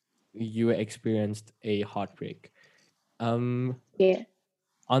 you experienced a heartbreak. Um, Yeah.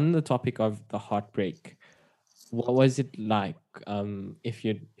 on the topic of the heartbreak, what was it like? If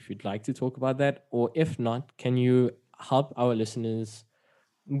you'd like to talk about that, or if not, can you help our listeners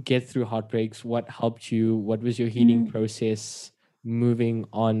get through heartbreaks? What helped you? What was your healing Mm, process? Moving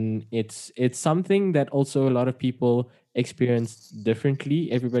on, it's something that also a lot of people experience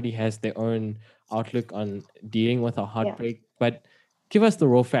differently. Everybody has their own outlook on dealing with a Yeah. heartbreak, but give us the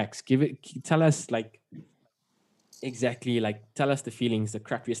raw facts. Tell us like exactly, like tell us the feelings, the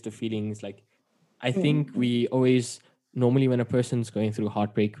crappiest of feelings. Like I think Mm. we always normally when a person's going through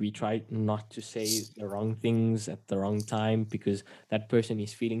heartbreak, we try not to say the wrong things at the wrong time because that person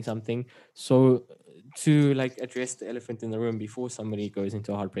is feeling something. So to like address the elephant in the room before somebody goes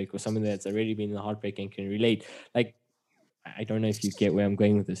into a heartbreak or someone that's already been in a heartbreak and can relate, like I don't know if you get where I'm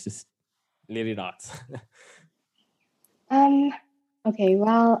going with this. Just let it out. Um, okay,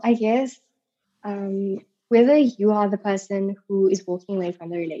 well, I guess um, whether you are the person who is walking away from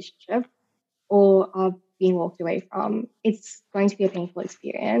the relationship or are being walked away from, it's going to be a painful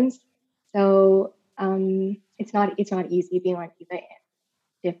experience. So it's not easy being on either end,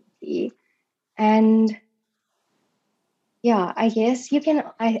 definitely. And yeah, I guess you can.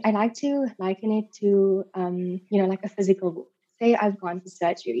 I like to liken it to like a physical wound. Say I've gone to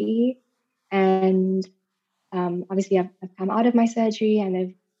surgery, and obviously I've come out of my surgery and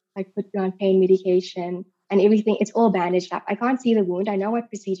they've like put me on pain medication and everything. It's all bandaged up. I can't see the wound. I know what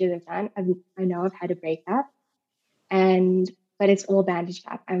procedure they've done. I know I've had a breakup, and but it's all bandaged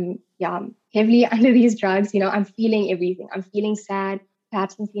up. I'm heavily under these drugs. I'm feeling everything. I'm feeling sad.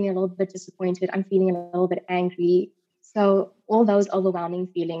 Perhaps I'm feeling a little bit disappointed. I'm feeling a little bit angry. So all those overwhelming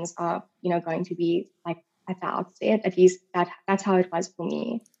feelings are, going to be like at the outset. At least that's how it was for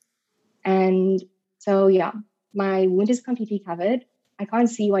me. And so, yeah, my wound is completely covered. I can't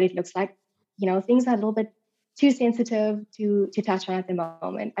see what it looks like. Things are a little bit too sensitive to touch on at the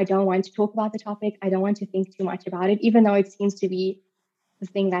moment. I don't want to talk about the topic. I don't want to think too much about it, even though it seems to be the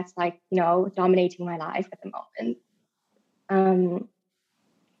thing that's like, dominating my life at the moment.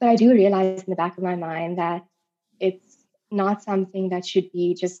 But I do realize in the back of my mind that it's not something that should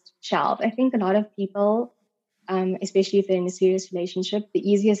be just shelved. I think a lot of people, especially if they're in a serious relationship,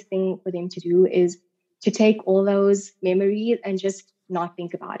 the easiest thing for them to do is to take all those memories and just not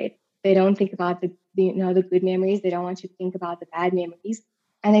think about it. They don't think about the good memories. They don't want to think about the bad memories,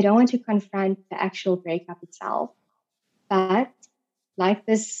 and they don't want to confront the actual breakup itself. But like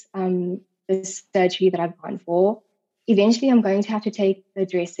this surgery that I've gone for, eventually I'm going to have to take the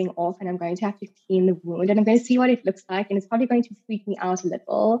dressing off and I'm going to have to clean the wound and I'm going to see what it looks like. And it's probably going to freak me out a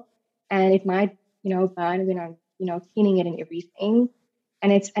little. And it might, burn when I'm, cleaning it and everything.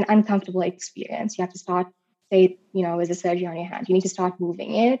 And it's an uncomfortable experience. You have to start, say, as a surgery on your hand, you need to start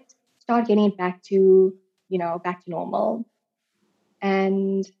moving it, start getting it back to normal.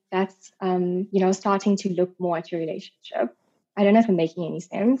 And that's, starting to look more at your relationship. I don't know if I'm making any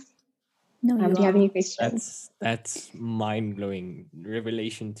sense. No, you do you have any questions? That's mind-blowing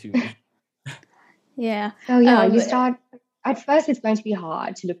revelation to me. Yeah. So you start, at first it's going to be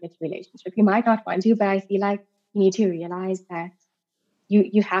hard to look at your relationship. You might not want to, but I feel like you need to realize that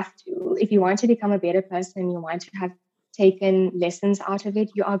you have to. If you want to become a better person, you want to have taken lessons out of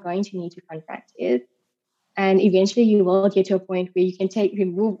it, you are going to need to confront it. And eventually you will get to a point where you can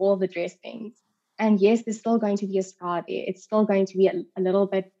remove all the dressings. And yes, there's still going to be a scar there. It's still going to be a little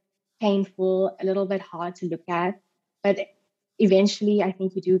bit painful, a little bit hard to look at. But eventually, I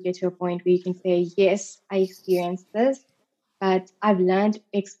think you do get to a point where you can say, yes, I experienced this, but I've learned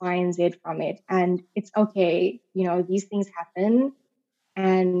X, Y, and Z from it. And it's okay. These things happen.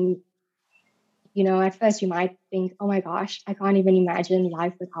 And, at first you might think, oh my gosh, I can't even imagine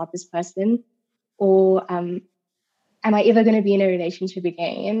life without this person. Or am I ever going to be in a relationship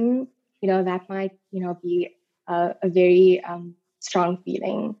again? That might, be a very strong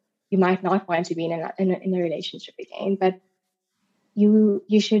feeling. You might not want to be in a relationship again, but you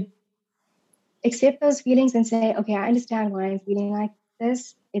should accept those feelings and say, okay, I understand why I'm feeling like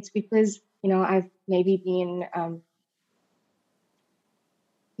this. It's because, I've maybe been,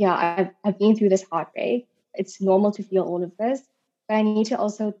 I've been through this heartbreak. It's normal to feel all of this, but I need to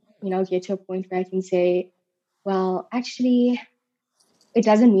also, get to a point where I can say, well, actually, it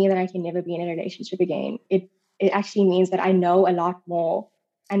doesn't mean that I can never be in a relationship again. It actually means that I know a lot more,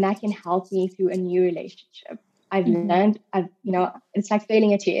 and that can help me through a new relationship. I've learned, it's like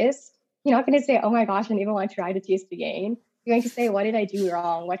failing a test. You're not going to say, oh my gosh, I never want to write a test again. You're going to say, what did I do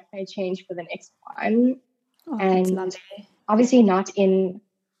wrong? What can I change for the next one? Oh, and obviously not in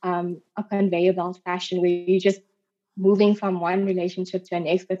a conveyor belt fashion where you're just moving from one relationship to the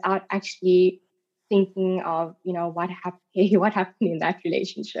next without actually thinking of, what happened in that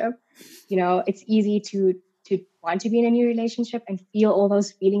relationship. It's easy to want to be in a new relationship and feel all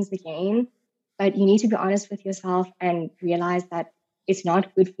those feelings again, but you need to be honest with yourself and realize that it's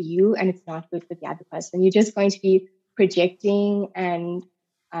not good for you and it's not good for the other person. You're just going to be projecting and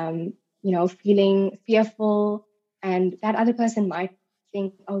feeling fearful, and that other person might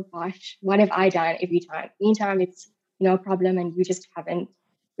think, oh gosh, what have I done every time? Meantime, it's a problem and you just haven't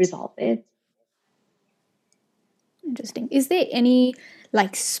resolved it. Interesting. Is there any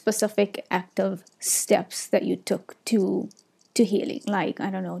specific active steps that you took to healing? Like, I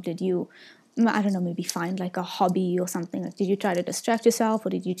don't know, maybe find a hobby or something? Like, did you try to distract yourself, or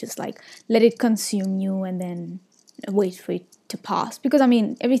did you just let it consume you and then wait for it to pass? Because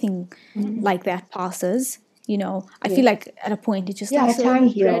everything like that passes. I feel like at a point it just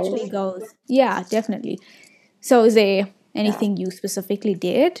time gradually goes. Yeah, definitely. So is there anything you specifically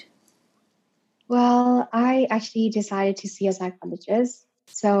did? Well, I actually decided to see a psychologist.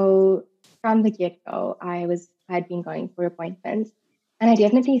 So from the get-go, I had been going for appointments, and I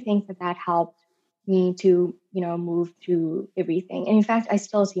definitely think that helped me to, move through everything. And in fact, I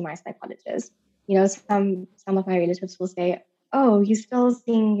still see my psychologist. Some of my relatives will say, "Oh, you're still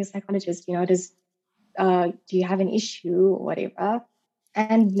seeing your psychologist? Do you have an issue or whatever?"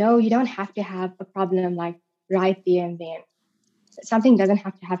 And no, you don't have to have a problem right there and then. Something doesn't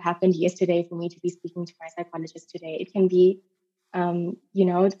have to have happened yesterday for me to be speaking to my psychologist today. It can be,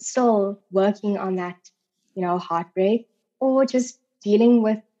 still working on that, heartbreak, or just dealing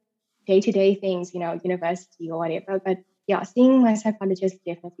with day-to-day things, university or whatever. But yeah, seeing my psychologist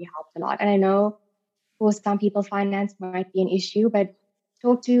definitely helped a lot. And I know for some people, finance might be an issue, but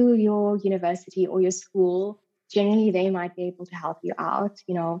talk to your university or your school. Generally, they might be able to help you out,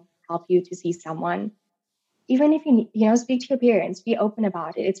 help you to see someone. even if you speak to your parents, be open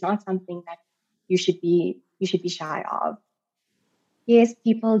about it. It's not something that you should be shy of. Yes,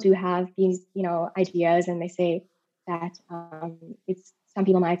 people do have these, ideas, and they say that it's, some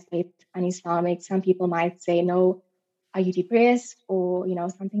people might say it's un-Islamic. Some people might say, no, are you depressed, or,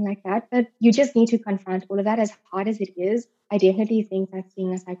 something like that. But you just need to confront all of that. As hard as it is, I definitely think that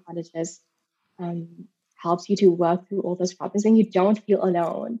seeing a psychologist um, helps you to work through all those problems, and you don't feel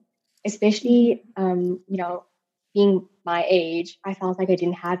alone. Especially, being my age, I felt like I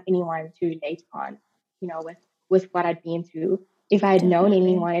didn't have anyone to relate on, with what I'd been through. If I had known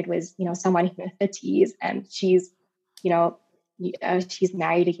Definitely. anyone, it was, someone in her 30s, and she's, she's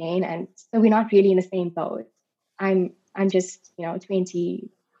married again, and so we're not really in the same boat. I'm just, 20.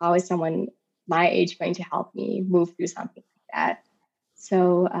 How is someone my age going to help me move through something like that?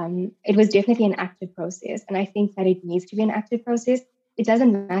 So it was definitely an active process, and I think that it needs to be an active process. It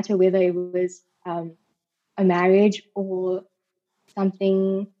doesn't matter whether it was a marriage or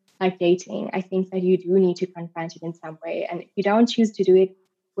something like dating. I think that you do need to confront it in some way. And if you don't choose to do it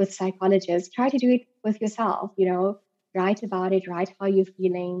with psychologists, try to do it with yourself, write about it, write how you're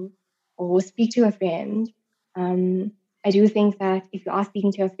feeling, or speak to a friend. I do think that if you are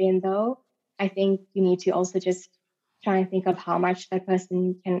speaking to a friend, though, I think you need to also just try and think of how much that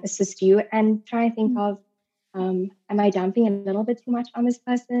person can assist you, and try and think of, am I dumping a little bit too much on this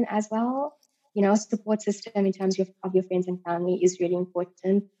person as well? Support system in terms of your friends and family is really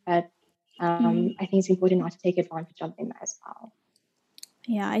important, but I think it's important not to take advantage of them as well.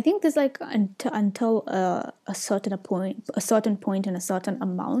 Yeah, I think there's like until a certain point and a certain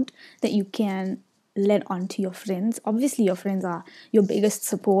amount that you can let on to your friends. Obviously, your friends are your biggest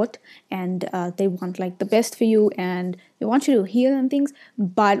support, and they want like the best for you, and they want you to heal and things.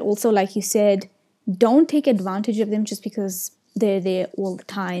 But also, like you said, don't take advantage of them just because they're there all the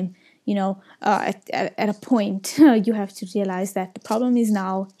time. At a point, you have to realize that the problem is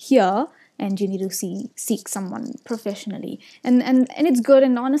now here, and you need to seek someone professionally. And it's good,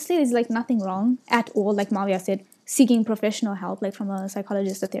 and honestly, there's like nothing wrong at all. Like Mavia said, seeking professional help, like from a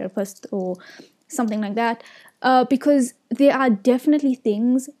psychologist, a therapist, or something like that. Because there are definitely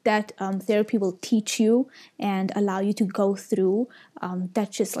things that therapy will teach you and allow you to go through,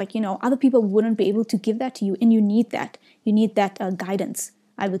 that just like, other people wouldn't be able to give that to you, and you need that. You need that guidance,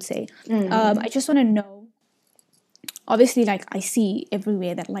 I would say. I just want to know, obviously, like I see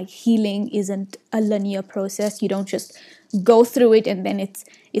everywhere that like healing isn't a linear process. You don't just go through it and then it's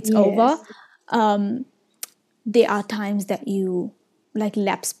Yes. over. There are times that you like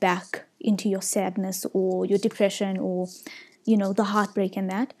lapse back into your sadness or your depression, or the heartbreak and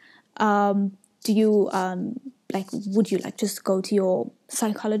that. Do you like, would you like just go to your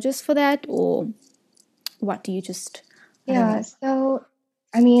psychologist for that, or what do you just, I don't Yeah. know. So,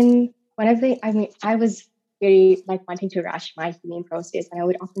 I mean, I was very like wanting to rush my healing process, and I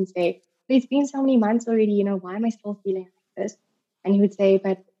would often say, "But it's been so many months already. Why am I still feeling like this?" And he would say,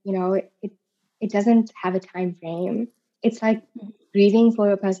 "But it doesn't have a time frame. It's like grieving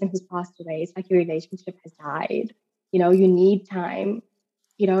for a person who's passed away. It's like your relationship has died. You need time.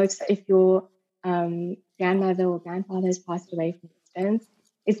 If your grandmother or grandfather has passed away, for instance,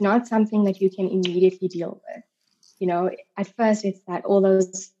 it's not something that you can immediately deal with. At first it's that all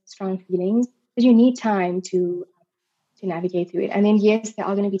those strong feelings, but you need time to navigate through it. And then yes, there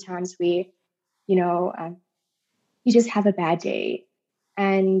are going to be times where you just have a bad day,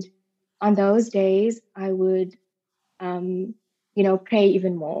 and on those days I would pray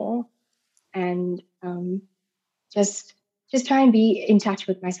even more, and just try and be in touch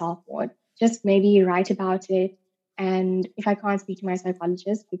with myself more. Just maybe write about it. And if I can't speak to my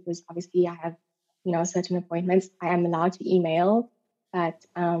psychologist, because obviously I have, certain appointments, I am allowed to email. But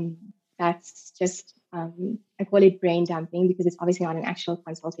that's just, I call it brain dumping, because it's obviously not an actual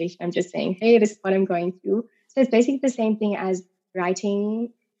consultation. I'm just saying, hey, this is what I'm going through. So it's basically the same thing as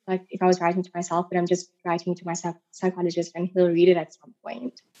writing, like if I was writing to myself, but I'm just writing to my psychologist, and he'll read it at some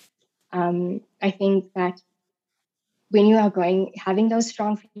point. I think that when you are having those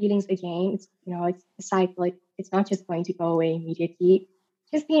strong feelings again, it's a cycle. It's not just going to go away immediately.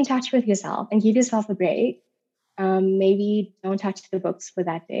 Just be in touch with yourself and give yourself a break. Maybe don't touch the books for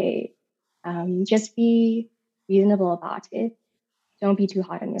that day. Just be reasonable about it. Don't be too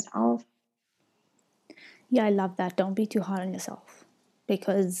hard on yourself. Yeah, I love that. Don't be too hard on yourself,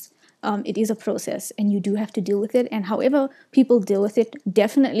 because it is a process and you do have to deal with it. And however people deal with it,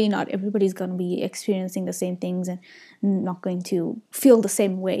 definitely not everybody's going to be experiencing the same things and not going to feel the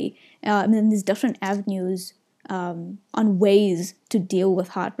same way. And then there's different avenues on ways to deal with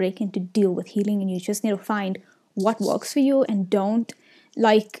heartbreak and to deal with healing. And you just need to find what works for you, and don't,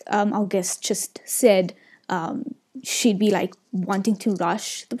 like our guest just said, she'd be like wanting to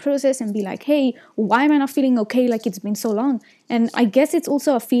rush the process and be like, hey, why am I not feeling okay? Like, it's been so long. And I guess it's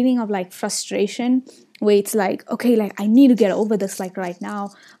also a feeling of like frustration where it's like, okay, like I need to get over this like right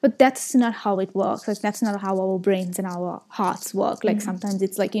now. But that's not how it works. Like, that's not how our brains and our hearts work. Like, sometimes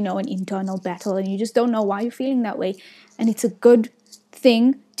it's like, an internal battle and you just don't know why you're feeling that way. And it's a good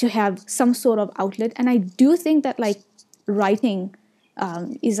thing to have some sort of outlet. And I do think that like writing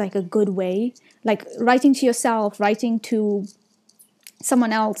is like a good way, like writing to yourself, writing to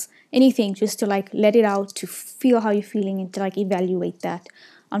someone else, anything, just to like let it out, to feel how you're feeling and to like evaluate that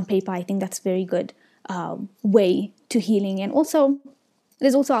on paper. I think that's very good way to healing. And also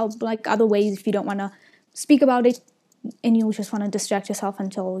there's also like other ways if you don't want to speak about it and you just want to distract yourself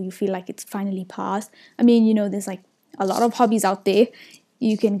until you feel like it's finally passed. I mean, there's like a lot of hobbies out there.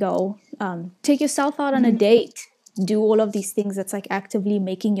 You can go take yourself out on a date, do all of these things that's like actively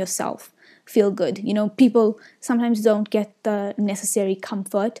making yourself feel good. People sometimes don't get the necessary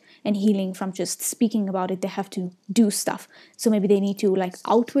comfort and healing from just speaking about it. They have to do stuff. So maybe they need to like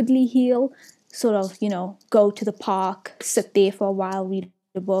outwardly heal, sort of, go to the park, sit there for a while, read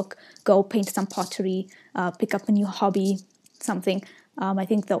a book, go paint some pottery, pick up a new hobby, something. I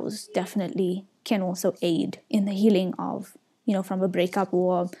think those definitely can also aid in the healing of, from a breakup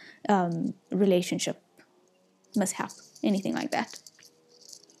or relationship mishap, anything like that.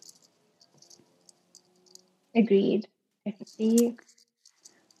 Agreed. Definitely.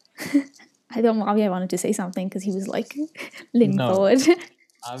 I don't know, I wanted to say something because he was like leaning No. forward.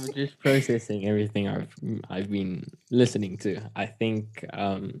 I'm just processing everything I've been listening to. I think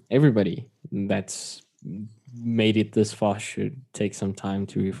everybody that's made it this far should take some time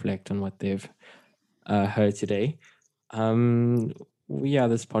to reflect on what they've heard today.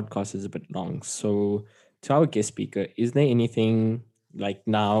 This podcast is a bit long. So, to our guest speaker, is there anything like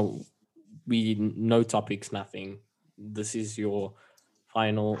now? No topics, nothing. This is your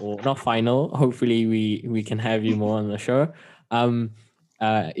final, or not final. Hopefully, we can have you more on the show,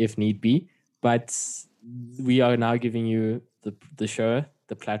 if need be. But we are now giving you the show,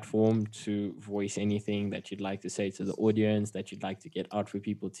 the platform to voice anything that you'd like to say to the audience, that you'd like to get out for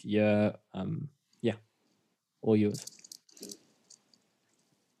people to hear. All yours.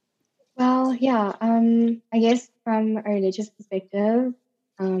 Well, yeah, I guess from a religious perspective,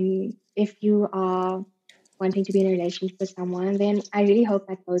 if you are wanting to be in a relationship with someone, then I really hope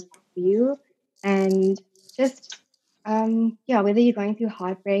that goes well for you. And just, whether you're going through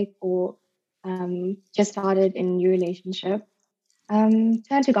heartbreak or just started in a new relationship, turn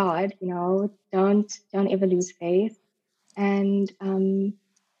to God, don't ever lose faith. And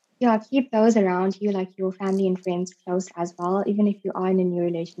keep those around you, like your family and friends, close as well. Even if you are in a new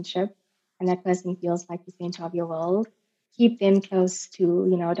relationship and that person feels like the center of your world, keep them close too.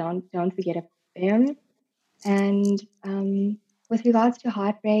 Don't forget about them. And with regards to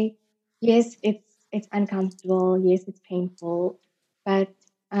heartbreak, yes, it's uncomfortable. Yes, it's painful, but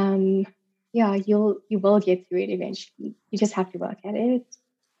you will get through it eventually. You just have to work at it.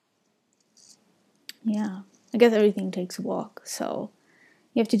 Yeah, I guess everything takes work, so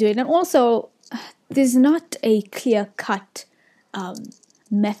you have to do it. And also, there's not a clear-cut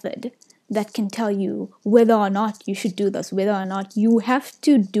method that can tell you whether or not you should do this, whether or not you have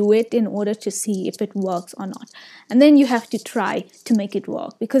to do it in order to see if it works or not. And then you have to try to make it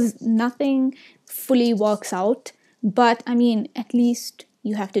work, because nothing fully works out. But I mean, at least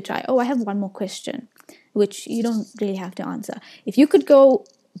you have to try. Oh, I have one more question, which you don't really have to answer. If you could go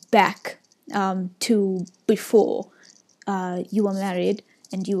back to before you were married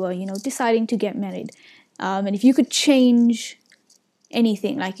and you were, deciding to get married, and if you could change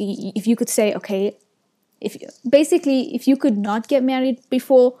anything, like if you could say, okay, if you could not get married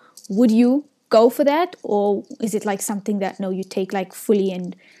before, would you go for that? Or is it like something that, no, you take like fully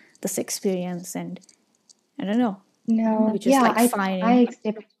in this experience, and I don't know, No, you're just like fine?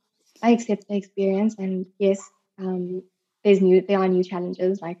 I accept the experience, and yes, there are new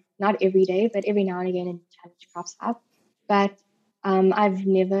challenges. Like not every day, but every now and again, a new challenge crops up. But I've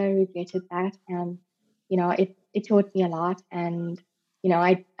never regretted that, and it taught me a lot. And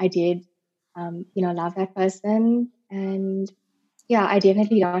I did love that person, and yeah, I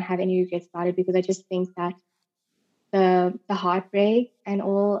definitely don't have any regrets about it, because I just think that the heartbreak and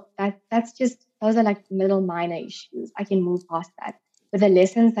all that's just, those are like little minor issues. I can move past that. But the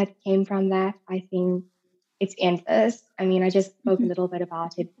lessons that came from that, I think it's endless. I mean, I just spoke a little bit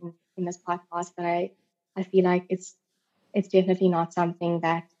about it in this podcast, but I feel like it's definitely not something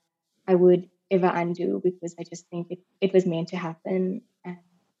that I would ever undo, because I just think it was meant to happen, and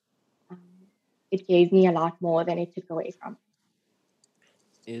um, it gave me a lot more than it took away from.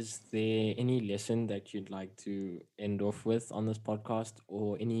 is there any lesson that you'd like to end off with on this podcast,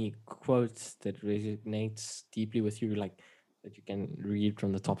 or any quotes that resonates deeply with you, like that you can read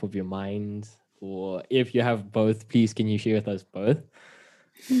from the top of your mind? Or if you have both, please can you share with us both?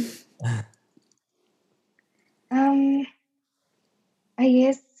 Um, I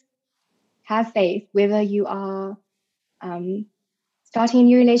guess have faith. Whether you are starting a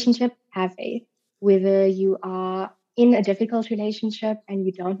new relationship, have faith. Whether you are in a difficult relationship and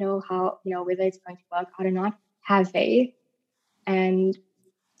you don't know how, whether it's going to work out or not, have faith. And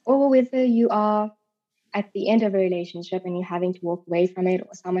or whether you are at the end of a relationship and you're having to walk away from it,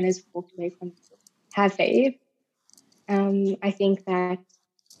 or someone has walked away from you, have faith. I think that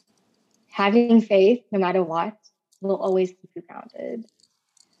having faith, no matter what, will always keep you grounded.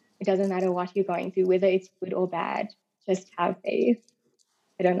 It doesn't matter what you're going through, whether it's good or bad, just have faith.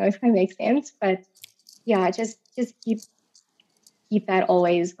 I don't know if that makes sense, but yeah, just keep that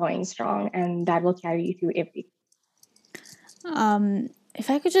always going strong, and that will carry you through everything. If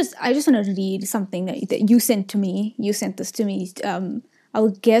I could I just want to read something that you sent to me. You sent this to me. Our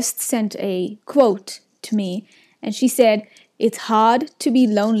guest sent a quote to me, and she said, "It's hard to be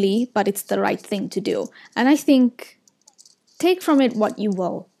lonely, but it's the right thing to do." And I think, take from it what you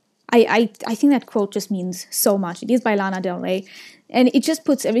will. I think that quote just means so much. It is by Lana Del Rey, and it just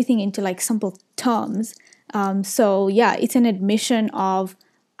puts everything into like simple terms. So yeah, it's an admission of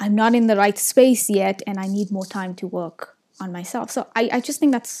I'm not in the right space yet, and I need more time to work on myself. So I just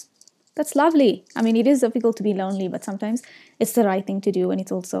think that's lovely. I mean, it is difficult to be lonely, but sometimes it's the right thing to do, and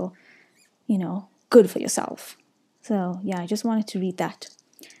it's also, good for yourself. So yeah, I just wanted to read that.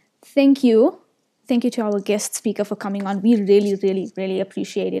 Thank you. Thank you to our guest speaker for coming on. We really, really, really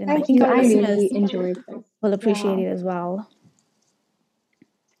appreciate it. And Thank I think you. our I listeners really enjoyed this. will appreciate it as well.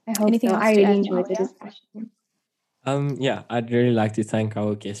 I hope Anything so. else I to really add, enjoyed the Maria? discussion. Yeah, I'd really like to thank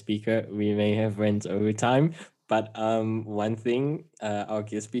our guest speaker. We may have went over time, but one thing our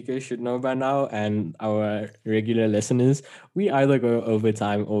guest speaker should know by now, and our regular listeners, we either go over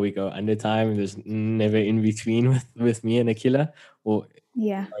time or we go under time. There's never in between with me and Akila, or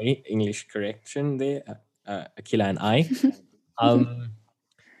Yeah. sorry, English correction there, Akila and I. Um,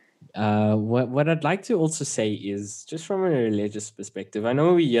 what I'd like to also say is, just from a religious perspective, I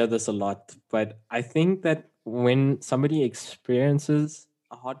know we hear this a lot, but I think that when somebody experiences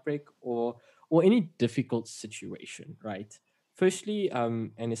a heartbreak or any difficult situation, right? Firstly,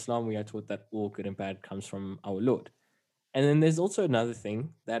 in Islam we are taught that all good and bad comes from our Lord. And then there's also another thing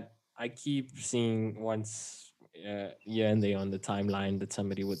that I keep seeing once here and there on the timeline that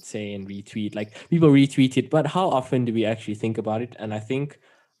somebody would say and retweet. Like, people retweet it, but how often do we actually think about it? And I think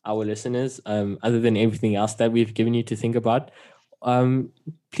our listeners, other than everything else that we've given you to think about, um,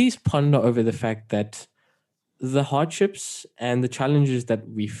 please ponder over the fact that the hardships and the challenges that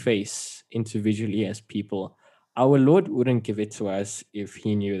we face individually as people, our Lord wouldn't give it to us if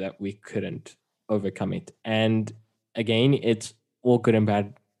He knew that we couldn't overcome it. And again, it's all good and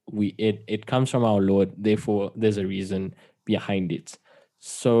bad. It comes from our Lord. Therefore, there's a reason behind it.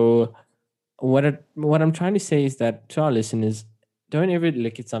 So what I'm trying to say is that to our listeners, don't ever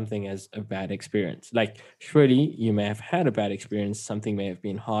look at something as a bad experience. Like, surely you may have had a bad experience, something may have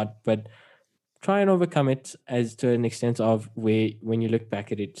been hard, but try and overcome it as to an extent of where, when you look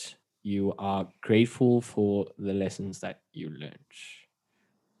back at it, you are grateful for the lessons that you learned.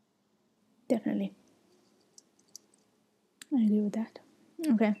 Definitely. I agree with that.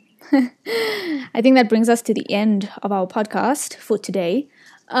 Okay. I think that brings us to the end of our podcast for today.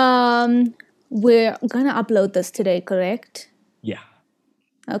 We're going to upload this today, correct? Yeah.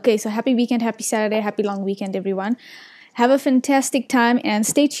 Okay, so happy weekend, happy Saturday, happy long weekend, everyone. Have a fantastic time and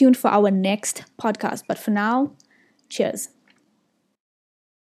stay tuned for our next podcast. But for now, cheers.